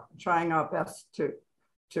as well, trying our best to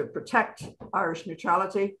protect Irish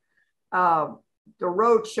neutrality. The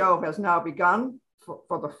road show has now begun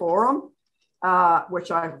for the forum,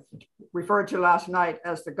 which I referred to last night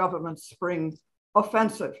as the government's spring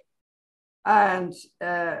offensive. And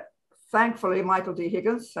thankfully, Michael D.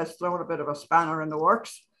 Higgins has thrown a bit of a spanner in the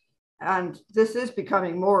works. And this is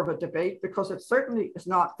becoming more of a debate because it certainly is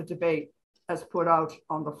not a debate as put out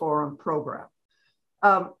on the forum program.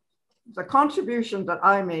 The contribution that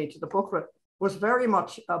I made to the booklet was very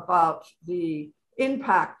much about the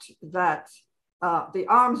impact that the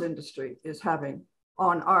arms industry is having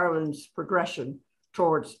on Ireland's progression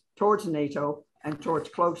towards NATO and towards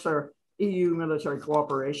closer EU military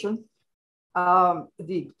cooperation.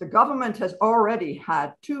 The government has already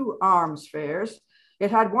had two arms fairs. It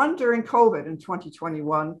had one during COVID in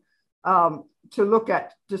 2021 to look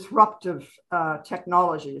at disruptive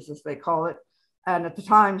technologies, as they call it. And at the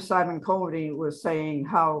time, Simon Coveney was saying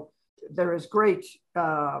how there is great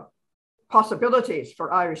possibilities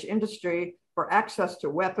for Irish industry, for access to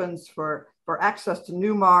weapons, for access to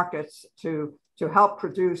new markets, to help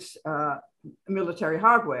produce military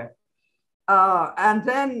hardware. And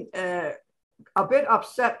then a bit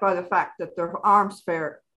upset by the fact that their arms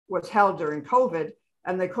fair was held during COVID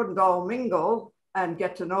and they couldn't all mingle and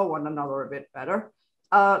get to know one another a bit better.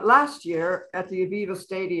 Last year at the Aviva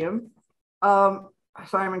Stadium,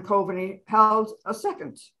 Simon Coveney held a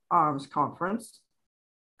second arms conference.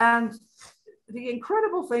 And the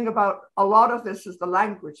incredible thing about a lot of this is the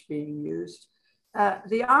language being used.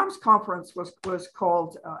 The arms conference was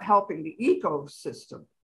called Helping the Ecosystem.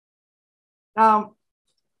 Now,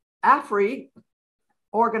 Afri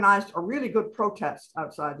organized a really good protest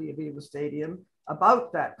outside the Aviva Stadium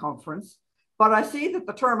about that conference, but I see that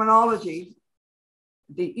the terminology,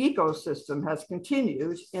 the ecosystem, has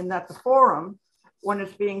continued in that the forum, when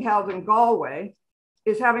it's being held in Galway,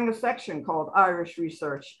 is having a section called Irish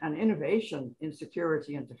Research and Innovation in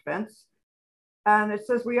Security and Defense. And it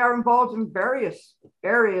says we are involved in various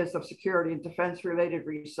areas of security and defense related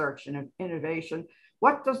research and innovation.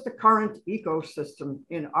 What does the current ecosystem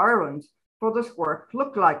in Ireland for this work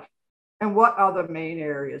look like? And what are the main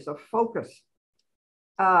areas of focus?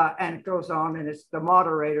 And it goes on, and the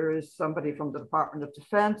moderator is somebody from the Department of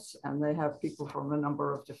Defense, and they have people from a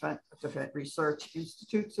number of defense research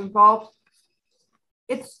institutes involved.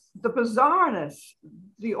 It's the bizarreness,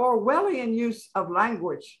 the Orwellian use of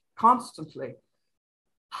language constantly.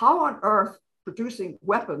 How on earth producing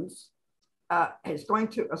weapons is going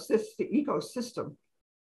to assist the ecosystem,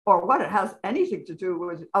 or what it has anything to do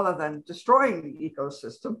with other than destroying the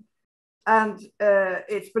ecosystem. And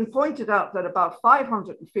it's been pointed out that about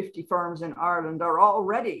 550 firms in Ireland are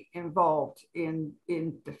already involved in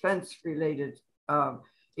defense-related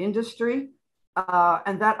industry,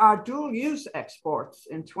 and that our dual-use exports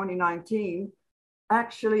in 2019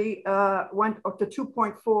 actually went up to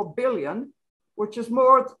 2.4 billion, which is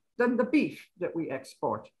more than the beef that we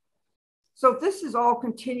export. So this is all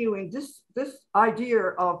continuing. This idea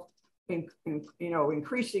of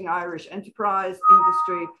increasing Irish enterprise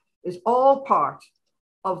industry is all part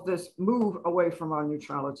of this move away from our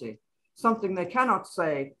neutrality. Something they cannot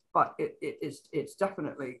say, but it's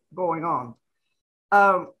definitely going on.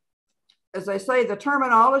 As I say, the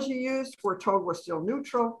terminology used, we're told we're still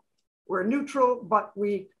neutral. We're neutral, but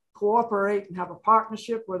we cooperate and have a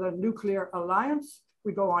partnership with a nuclear alliance.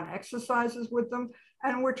 We go on exercises with them,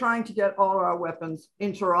 and we're trying to get all our weapons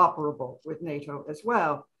interoperable with NATO as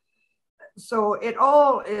well. So it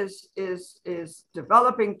all is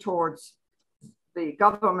developing towards the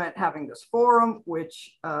government having this forum,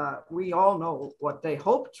 which we all know what they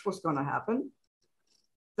hoped was going to happen,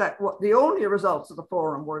 that the only results of the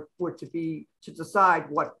forum were to be to decide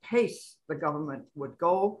what pace the government would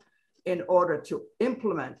go in order to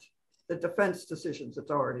implement the defense decisions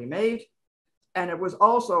it's already made. And it was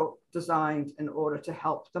also designed in order to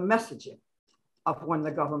help the messaging of when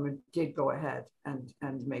the government did go ahead and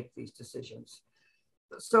make these decisions.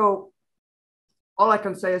 So all I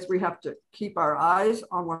can say is we have to keep our eyes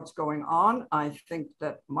on what's going on. I think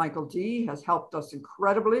that Michael D has helped us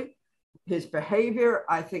incredibly. His behavior,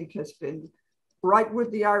 I think, has been right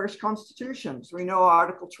with the Irish Constitution. So we know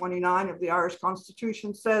Article 29 of the Irish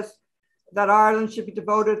Constitution says that Ireland should be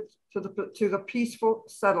devoted to the peaceful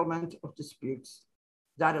settlement of disputes.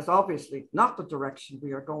 That is obviously not the direction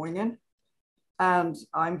we are going in. And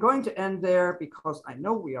I'm going to end there because I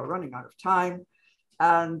know we are running out of time.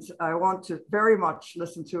 And I want to very much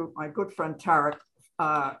listen to my good friend Tarek,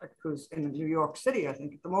 who's in New York City, I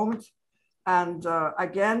think, at the moment. And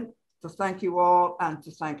again, to thank you all and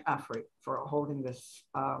to thank Afri for holding this,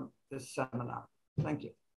 this seminar. Thank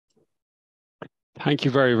you. Thank you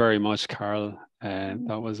very, very much, Carol.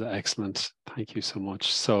 That was excellent. Thank you so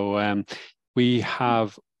much. So we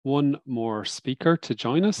have one more speaker to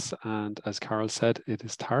join us. And as Carol said, it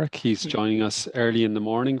is Tarek. He's joining us early in the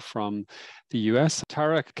morning from the US.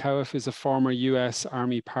 Tarek Kawif is a former US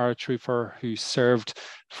Army paratrooper who served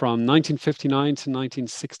from 1959 to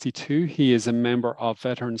 1962. He is a member of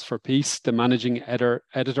Veterans for Peace, the managing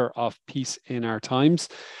editor of Peace in Our Times,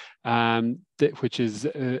 which is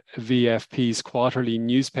VFP's quarterly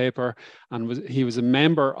newspaper, and he was a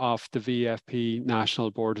member of the VFP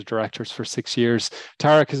National Board of Directors for 6 years.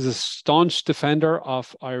 Tarek is a staunch defender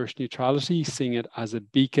of Irish neutrality, seeing it as a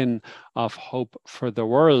beacon of hope for the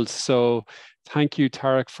world. So thank you,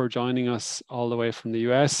 Tarek, for joining us all the way from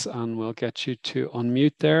the US, and we'll get you to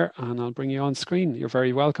unmute there and I'll bring you on screen. You're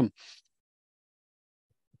very welcome.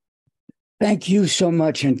 Thank you so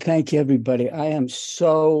much, and thank you, everybody. I am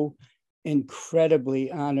so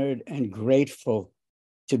incredibly honored and grateful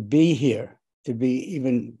to be here, to be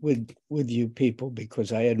even with you people,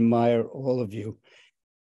 because I admire all of you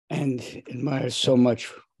and admire so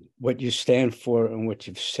much what you stand for and what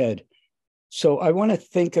you've said. So I want to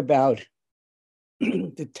think about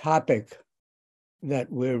the topic that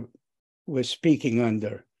we're speaking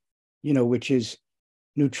under, which is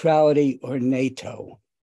neutrality or NATO.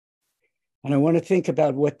 And I want to think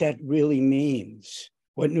about what that really means,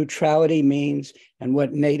 what neutrality means and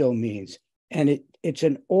what NATO means. And it's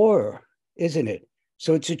an or, isn't it?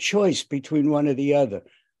 So it's a choice between one or the other.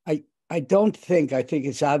 I think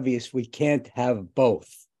it's obvious we can't have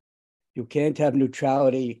both. You can't have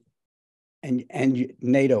neutrality and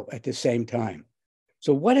NATO at the same time.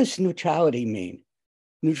 So what does neutrality mean?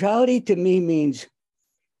 Neutrality to me means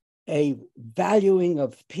a valuing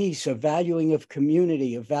of peace, a valuing of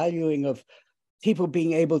community, a valuing of people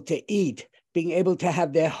being able to eat, being able to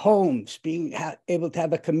have their homes, being able to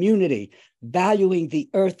have a community, valuing the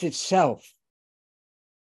earth itself.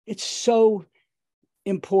 It's so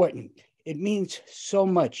important. It means so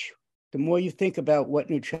much. The more you think about what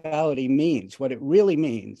neutrality means, what it really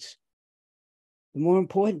means, the more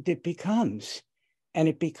important it becomes. And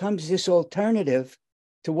it becomes this alternative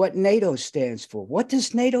to what NATO stands for. What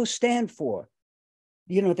does NATO stand for?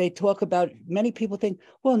 They talk about, many people think,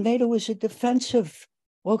 well, NATO is a defensive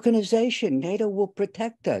organization. NATO will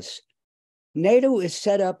protect us. NATO is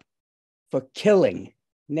set up for killing.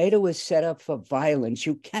 NATO is set up for violence.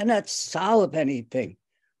 You cannot solve anything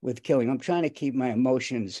with killing. I'm trying to keep my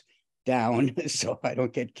emotions down so I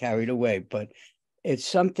don't get carried away, but this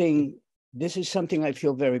is something I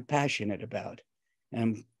feel very passionate about. And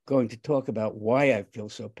I'm going to talk about why I feel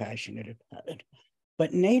so passionate about it.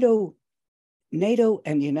 But NATO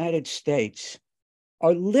and the United States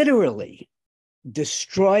are literally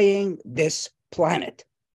destroying this planet.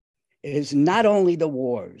 It is not only the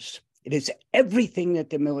wars, it is everything that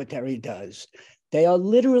the military does. They are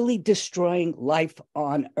literally destroying life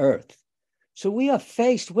on Earth. So we're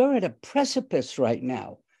at a precipice right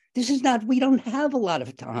now. We don't have a lot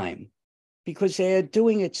of time because they are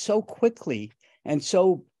doing it so quickly and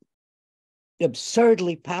so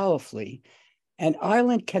absurdly powerfully. And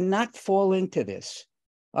Ireland cannot fall into this.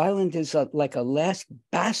 Ireland is like a last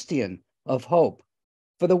bastion of hope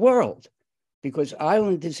for the world because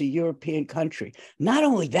Ireland is a European country. Not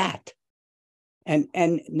only that, and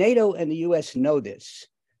NATO and the US know this,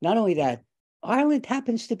 not only that, Ireland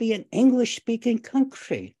happens to be an English-speaking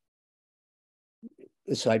country,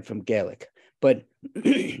 aside from Gaelic, but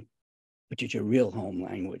which is your real home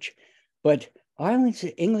language. But Ireland's an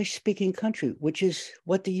English-speaking country, which is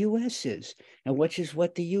what the US is, and which is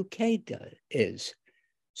what the UK is.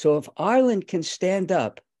 So if Ireland can stand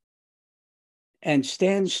up and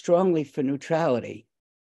stand strongly for neutrality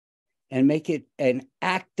and make it an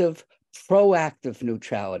active, proactive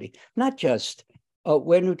neutrality, not just,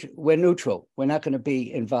 we're neutral, we're not going to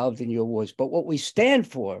be involved in your wars, but what we stand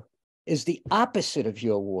for is the opposite of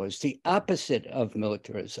your wars, the opposite of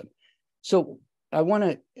militarism. So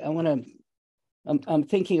I'm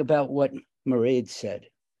thinking about what Mairead said.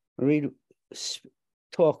 Mairead's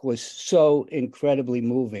talk was so incredibly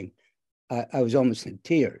moving. I was almost in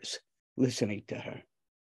tears listening to her.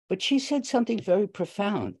 But she said something very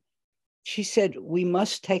profound. She said, we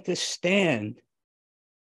must take a stand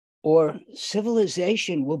or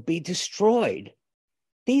civilization will be destroyed.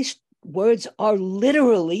 These words are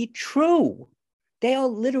literally true. They are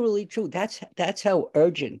literally true. That's how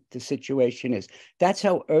urgent the situation is. That's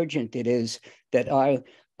how urgent it is that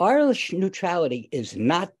Irish neutrality is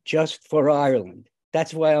not just for Ireland.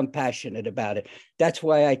 That's why I'm passionate about it. That's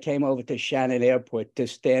why I came over to Shannon Airport to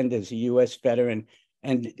stand as a US veteran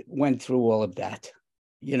and went through all of that,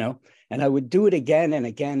 you know, and I would do it again and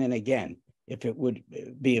again and again if it would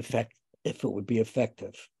be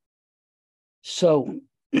effective. So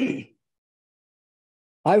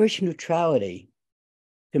Irish neutrality,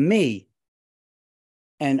 to me,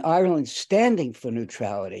 and Ireland standing for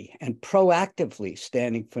neutrality and proactively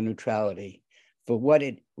standing for neutrality for what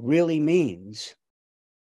it really means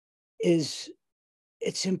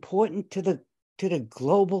it's important to the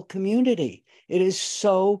global community. It is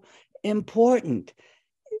so important.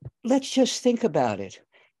 Let's just think about it.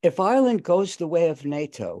 If Ireland goes the way of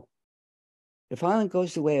NATO,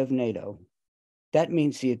 that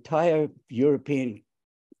means the entire European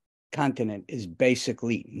continent is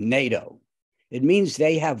basically NATO. It means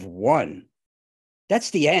they have won. That's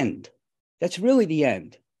the end. That's really the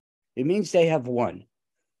end. It means they have won.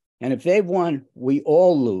 And if they've won, we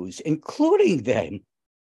all lose, including them.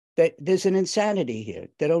 That there's an insanity here.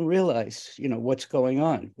 They don't realize, you know, what's going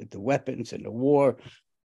on with the weapons and the war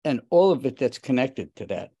and all of it that's connected to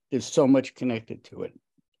that. There's so much connected to it.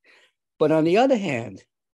 But on the other hand,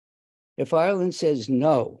 if Ireland says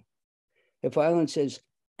no, if Ireland says,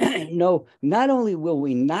 no, not only will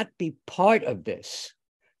we not be part of this,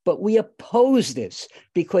 but we oppose this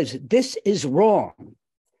because this is wrong.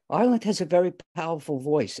 Ireland has a very powerful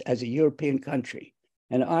voice as a European country,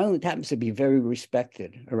 and Ireland happens to be very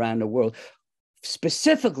respected around the world,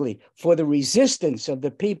 specifically for the resistance of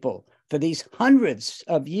the people for these hundreds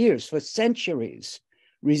of years, for centuries,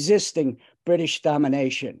 resisting British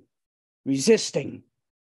domination, resisting.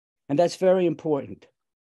 And that's very important.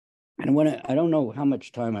 And I don't know how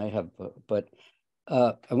much time I have, but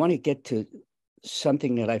I want to get to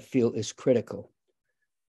something that I feel is critical.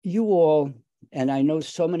 You all, and I know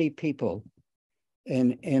so many people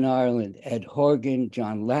in Ireland, Ed Horgan,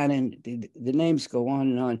 John Lannon, the names go on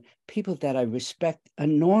and on, people that I respect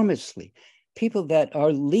enormously, people that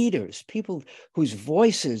are leaders, people whose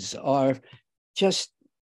voices are just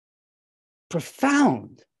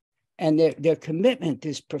profound, and their commitment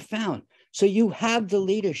is profound. So you have the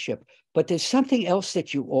leadership, but there's something else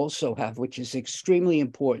that you also have, which is extremely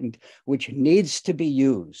important, which needs to be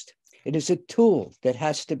used. It is a tool that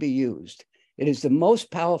has to be used. It is the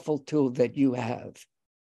most powerful tool that you have.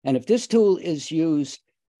 And if this tool is used,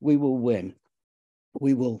 we will win.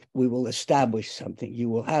 We will establish something. You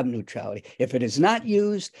will have neutrality. If it is not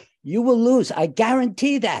used, you will lose. I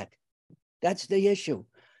guarantee that. That's the issue.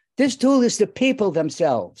 This tool is the people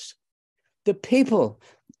themselves. The people.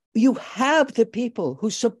 You have the people who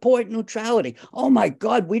support neutrality. Oh my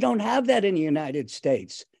God, we don't have that in the United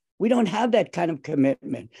States. We don't have that kind of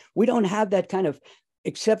commitment. We don't have that kind of,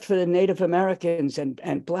 except for the Native Americans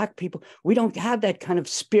and Black people, we don't have that kind of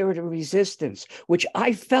spirit of resistance, which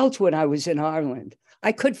I felt when I was in Ireland.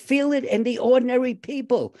 I could feel it in the ordinary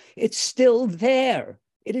people. It's still there.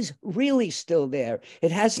 It is really still there.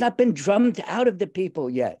 It has not been drummed out of the people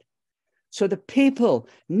yet. So the people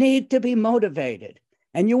need to be motivated.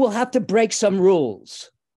 And you will have to break some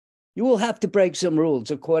rules. You will have to break some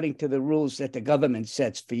rules according to the rules that the government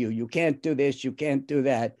sets for you. You can't do this, you can't do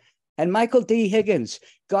that. And Michael D. Higgins,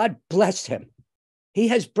 God bless him. He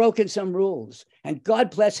has broken some rules. And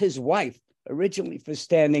God bless his wife, originally for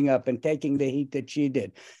standing up and taking the heat that she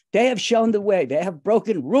did. They have shown the way. They have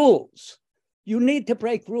broken rules. You need to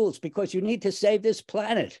break rules because you need to save this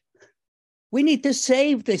planet. We need to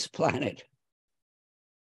save this planet.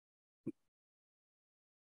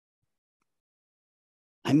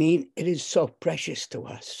 I mean, it is so precious to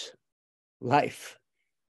us. Life,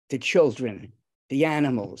 the children, the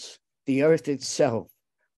animals, the earth itself.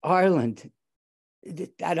 Ireland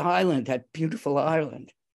that island, that beautiful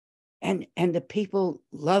island. And the people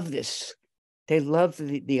love this. They love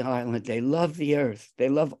the island. They love the earth. They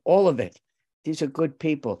love all of it. These are good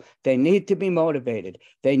people. They need to be motivated.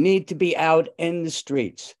 They need to be out in the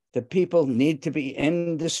streets. The people need to be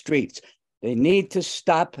in the streets. They need to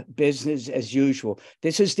stop business as usual.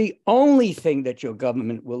 This is the only thing that your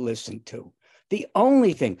government will listen to. The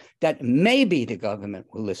only thing that maybe the government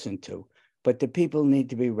will listen to. But the people need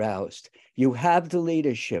to be roused. You have the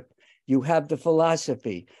leadership. You have the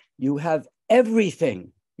philosophy. You have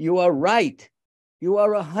everything. You are right. You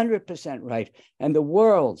are 100% right. And the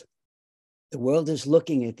world is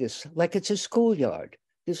looking at this like it's a schoolyard.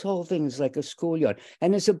 This whole thing is like a schoolyard.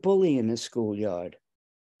 And there's a bully in the schoolyard.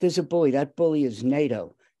 There's a bully. That bully is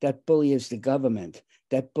NATO. That bully is the government.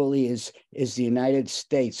 That bully is the United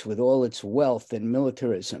States with all its wealth and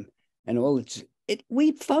militarism and all its...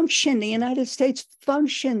 We function, the United States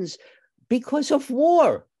functions because of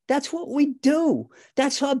war. That's what we do.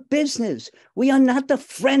 That's our business. We are not the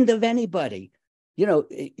friend of anybody. You know,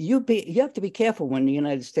 you have to be careful when the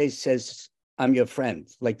United States says, I'm your friend,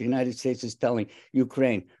 like the United States is telling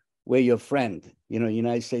Ukraine, we're your friend, you know,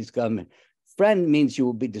 United States government. Friend means you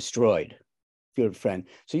will be destroyed if you're a friend.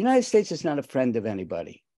 So the United States is not a friend of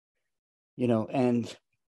anybody, you know, and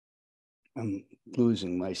I'm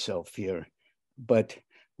losing myself here. But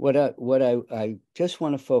what I just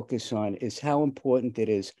want to focus on is how important it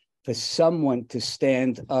is for someone to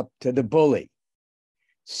stand up to the bully.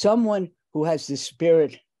 Someone who has the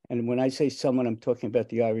spirit, and when I say someone, I'm talking about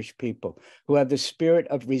the Irish people, who have the spirit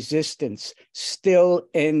of resistance still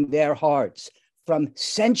in their hearts from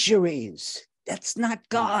centuries. That's not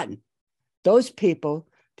gone. Those people,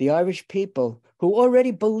 the Irish people, who already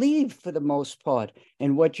believe for the most part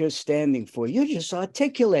in what you're standing for. You're just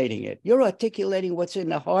articulating it. You're articulating what's in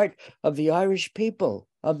the heart of the Irish people,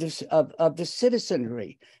 of the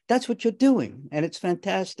citizenry. That's what you're doing, and it's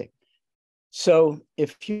fantastic. So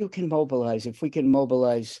if we can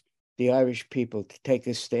mobilize the Irish people to take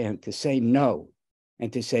a stand, to say no,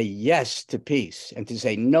 and to say yes to peace, and to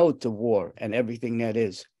say no to war and everything that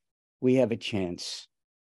is, we have a chance.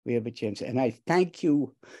 We have a chance. And I thank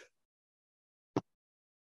you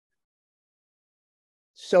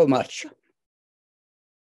so much.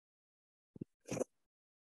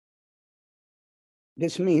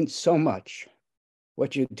 This means so much,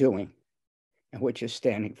 what you're doing and what you're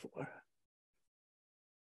standing for.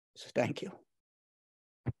 So thank you.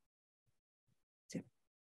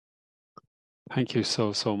 Thank you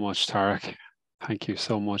so much, Tarek. Thank you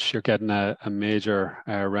so much. You're getting a major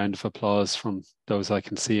round of applause from those I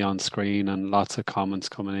can see on screen, and lots of comments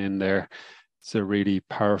coming in there. It's a really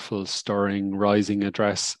powerful, stirring, rising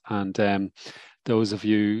address. And those of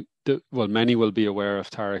you, many will be aware of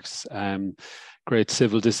Tarek's great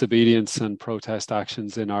civil disobedience and protest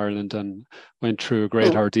actions in Ireland, and went through a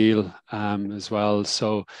great ordeal as well.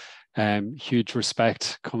 So huge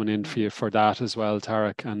respect coming in for you for that as well,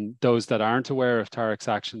 Tarek. And those that aren't aware of Tarek's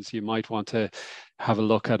actions, you might want to have a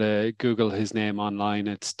look at Google his name online.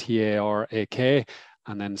 It's Tarak,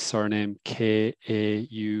 and then surname Kauff.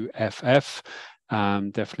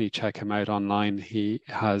 Definitely check him out online. He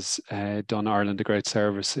has done Ireland a great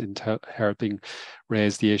service in helping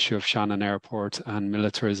raise the issue of Shannon Airport and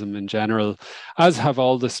militarism in general, as have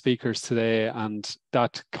all the speakers today. And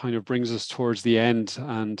that kind of brings us towards the end.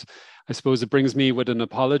 And I suppose it brings me with an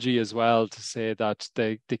apology as well to say that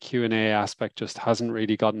the Q&A aspect just hasn't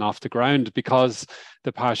really gotten off the ground because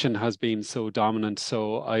the passion has been so dominant.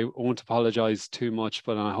 So I won't apologize too much,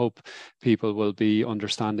 but I hope people will be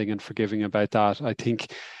understanding and forgiving about that. I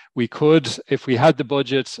think we could, if we had the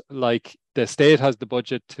budget, like the state has the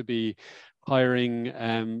budget to be hiring,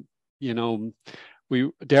 you know,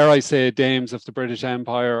 dare I say, dames of the British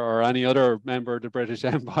Empire or any other member of the British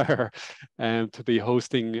Empire to be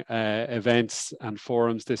hosting events and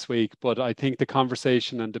forums this week. But I think the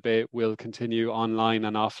conversation and debate will continue online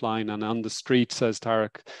and offline and on the streets, as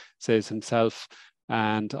Tarek says himself.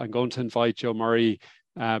 And I'm going to invite Joe Murray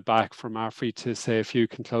back from Afri to say a few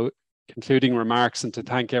concluding remarks and to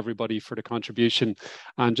thank everybody for the contribution.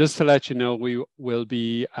 And just to let you know, we will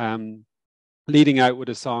be leading out with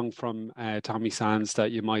a song from Tommy Sands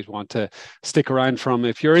that you might want to stick around from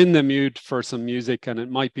if you're in the mood for some music, and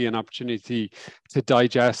it might be an opportunity to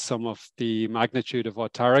digest some of the magnitude of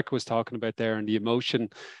what Tarek was talking about there and the emotion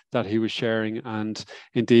that he was sharing. And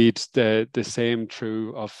indeed the same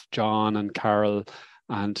true of John and Carol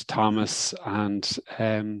and Thomas and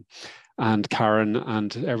Karen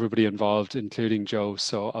and everybody involved, including Joe.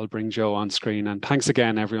 So I'll bring Joe on screen, and thanks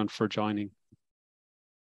again everyone for joining.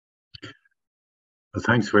 Well,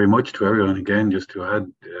 thanks very much to everyone. Again, just to add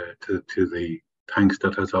to the thanks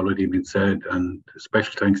that has already been said, and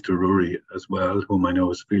special thanks to Rory as well, whom I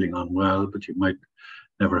know is feeling unwell, but you might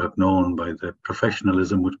never have known by the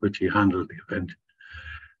professionalism with which he handled the event.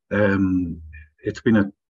 It's been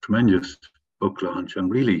a tremendous book launch,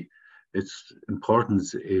 and really its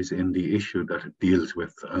importance is in the issue that it deals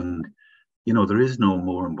with. And, you know, there is no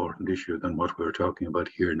more important issue than what we're talking about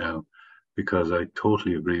here now, because I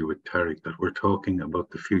totally agree with Tarek that we're talking about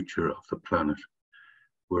the future of the planet.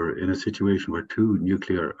 We're in a situation where two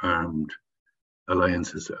nuclear armed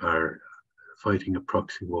alliances are fighting a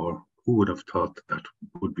proxy war. Who would have thought that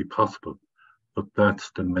would be possible? But that's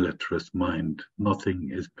the militarist mind. Nothing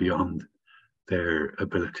is beyond their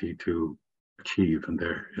ability to achieve, in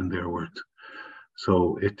their words.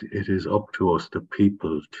 So it is up to us, the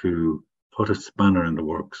people, to put a spanner in the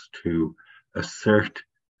works, to assert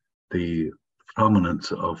the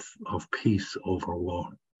prominence of peace over war.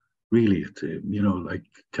 Really, it's, you know, like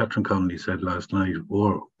Catherine Connolly said last night,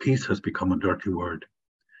 peace has become a dirty word.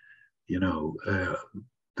 You know,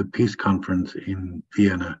 the peace conference in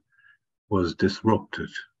Vienna was disrupted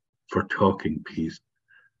for talking peace.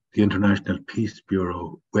 The International Peace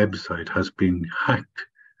Bureau website has been hacked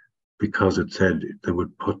because it said they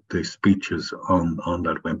would put the speeches on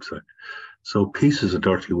that website. So peace is a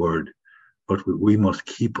dirty word, but we must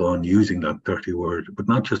keep on using that dirty word, but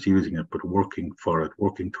not just using it, but working for it,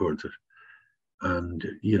 working towards it. And,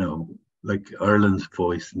 you know, like Ireland's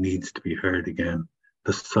voice needs to be heard again.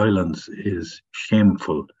 The silence is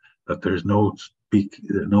shameful, that there's no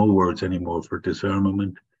words anymore for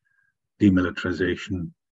disarmament,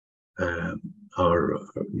 demilitarization, or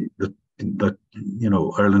that, you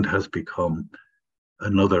know, Ireland has become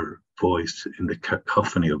another voice in the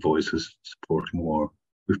cacophony of voices supporting war.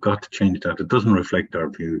 We've got to change that. It doesn't reflect our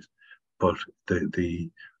views, but the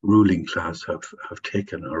ruling class have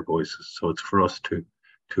taken our voices. So it's for us to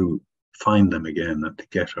find them again and to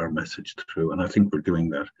get our message through. And I think we're doing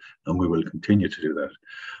that, and we will continue to do that.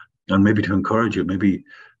 And maybe to encourage you, maybe,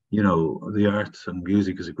 you know, the arts and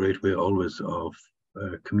music is a great way always of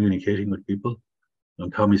communicating with people.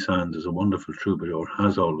 And Tommy Sands is a wonderful troubadour,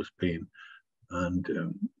 has always been. And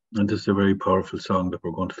this is a very powerful song that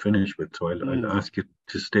we're going to finish with. So I'll ask you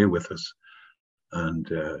to stay with us and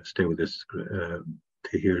stay with us to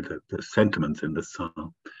hear the sentiments in this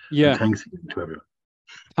song. Yeah. And thanks again to everyone.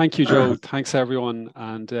 Thank you, Joe. Thanks, everyone.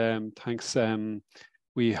 And thanks.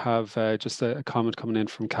 We have just a comment coming in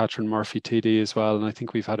from Catherine Murphy, TD, as well. And I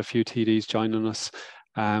think we've had a few TDs joining us.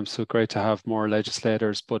 So great to have more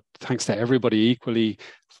legislators, but thanks to everybody equally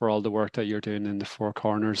for all the work that you're doing in the four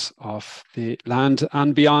corners of the land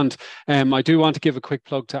and beyond. I do want to give a quick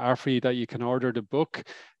plug to Afri that you can order the book.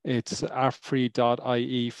 It's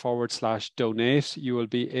afri.ie/donate. You will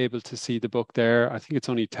be able to see the book there. I think it's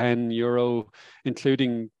only €10,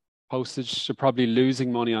 including postage. You're probably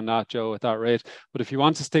losing money on that, Joe, at that rate. But if you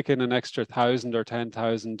want to stick in an extra 1,000 or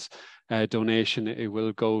 10,000 donation, it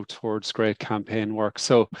will go towards great campaign work.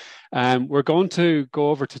 So we're going to go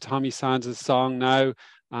over to Tommy Sands' song now,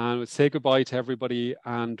 and we'll say goodbye to everybody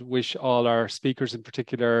and wish all our speakers in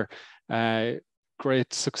particular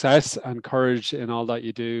great success and courage in all that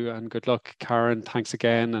you do. And good luck, Karen. Thanks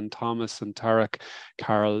again. And Thomas and Tarek,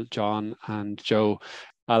 Carol, John and Joe.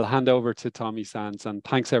 I'll hand over to Tommy Sands, and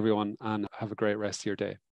thanks everyone, and have a great rest of your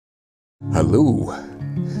day. Hello,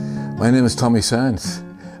 my name is Tommy Sands,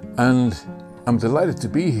 and I'm delighted to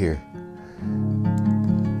be here.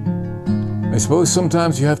 I suppose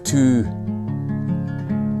sometimes you have to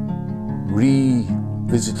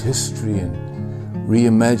revisit history and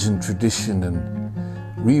reimagine tradition and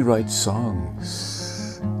rewrite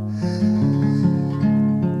songs.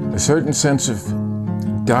 A certain sense of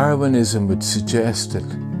Darwinism would suggest that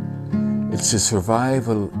it's the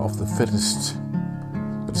survival of the fittest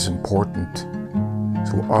that's important,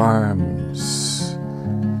 so arms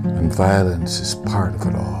and violence is part of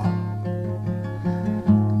it all.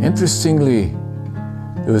 Interestingly,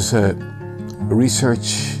 there was a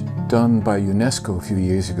research done by UNESCO a few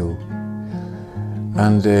years ago,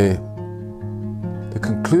 and they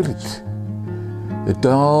concluded that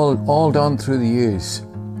all down through the years,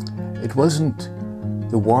 it wasn't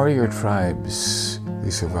the warrior tribes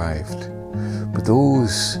who survived, but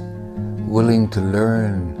those willing to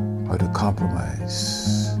learn how to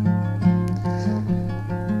compromise.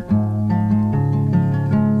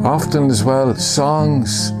 Often as well,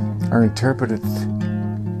 songs are interpreted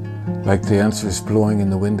like The Answer's Blowing in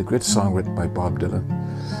the Wind, a great song written by Bob Dylan.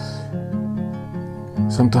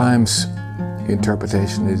 Sometimes the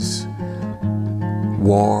interpretation is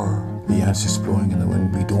war, the answer's blowing in the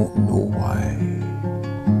wind, we don't know why.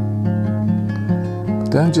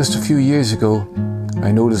 But then just a few years ago,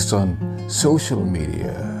 I noticed on social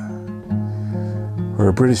media, where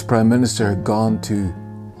a British Prime Minister had gone to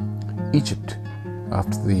Egypt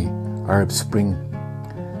after the Arab Spring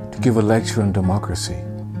to give a lecture on democracy.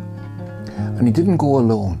 And he didn't go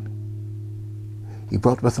alone. He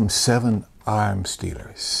brought with him 7 arms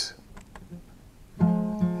dealers. So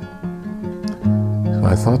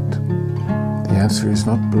I thought the answer is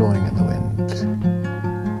not blowing in the wind.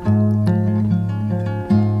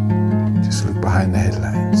 Just look behind the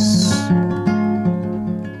headlines.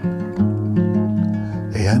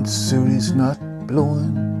 The answer is not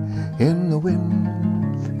blowing in the wind.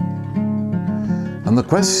 And the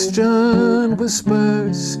question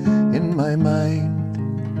whispers in my mind.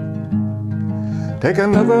 Take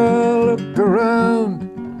another look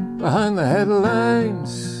around behind the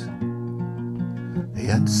headlines. The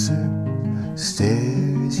answer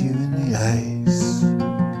stares you in the eyes.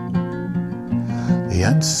 The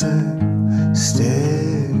answer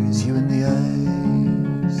stares you in the eyes.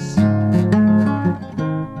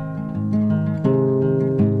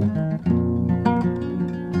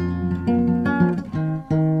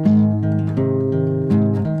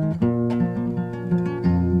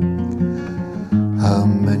 How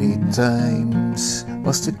many times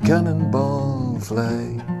must a cannonball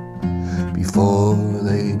fly before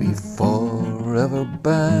they be forever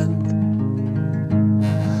banned?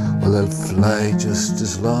 Well, they'll fly just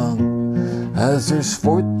as long as there's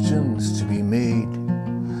fortunes to be made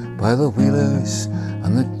by the wheelers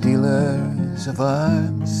and the dealers of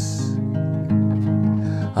arms,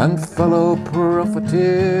 and fellow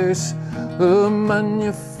profiteers who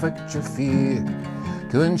manufacture fear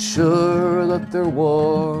to ensure that their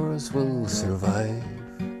wars will survive.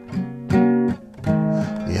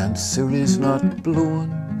 The answer is not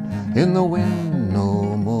blowing in the wind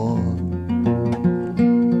no more.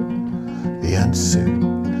 The answer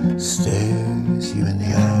stares you in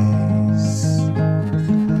the eyes.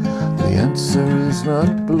 The answer is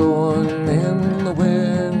not blowing in the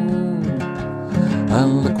wind.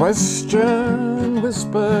 And the question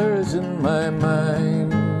whispers in my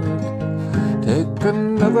mind. Take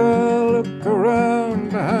another look around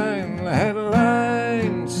behind the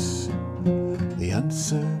headlines. The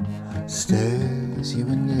answer stares you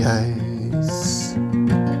in the eyes.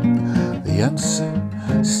 The answer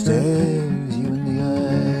stares you in the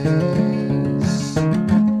eyes.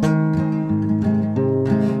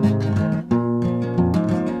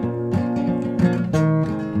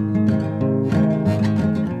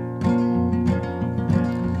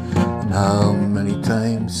 And how many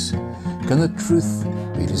times can the truth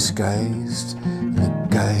be disguised in the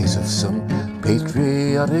guise of some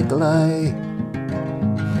patriotic lie?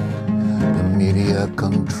 The media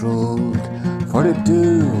controlled for to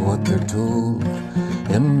do what they're told,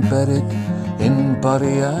 embedded in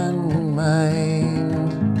body and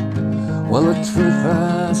mind. Well, the truth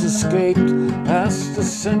has escaped past the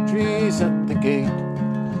sentries at the gate.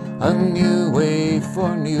 A new way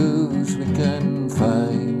for news we can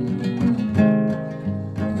find.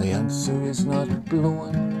 The answer is not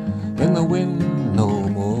blowing in the wind no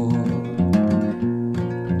more.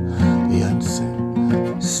 The answer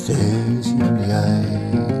stares you in the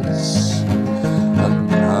eyes. And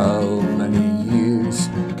how many years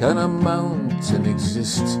can a mountain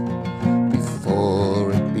exist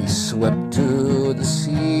before it be swept to the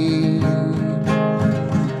sea?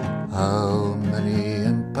 How many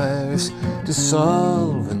empires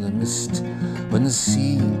dissolve in the mist when the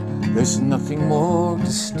sea there's nothing more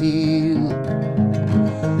to steal?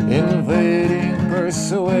 Invading,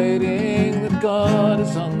 persuading that God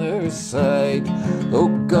is on their side, though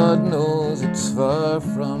God knows it's far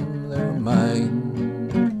from their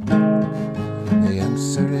mind. The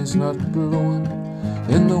answer is not blowing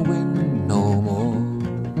in the wind no more.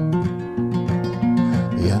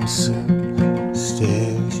 The answer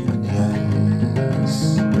stares you in the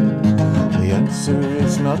eyes. The answer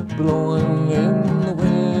is not blowing in the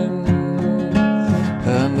wind.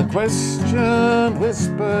 And the question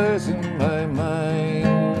whispers in my mind.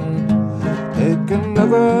 Take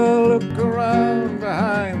another look around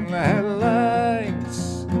behind the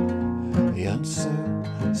headlines. The answer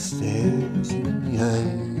stares you in the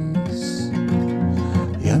eyes.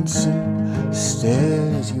 The answer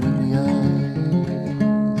stares you in the eyes.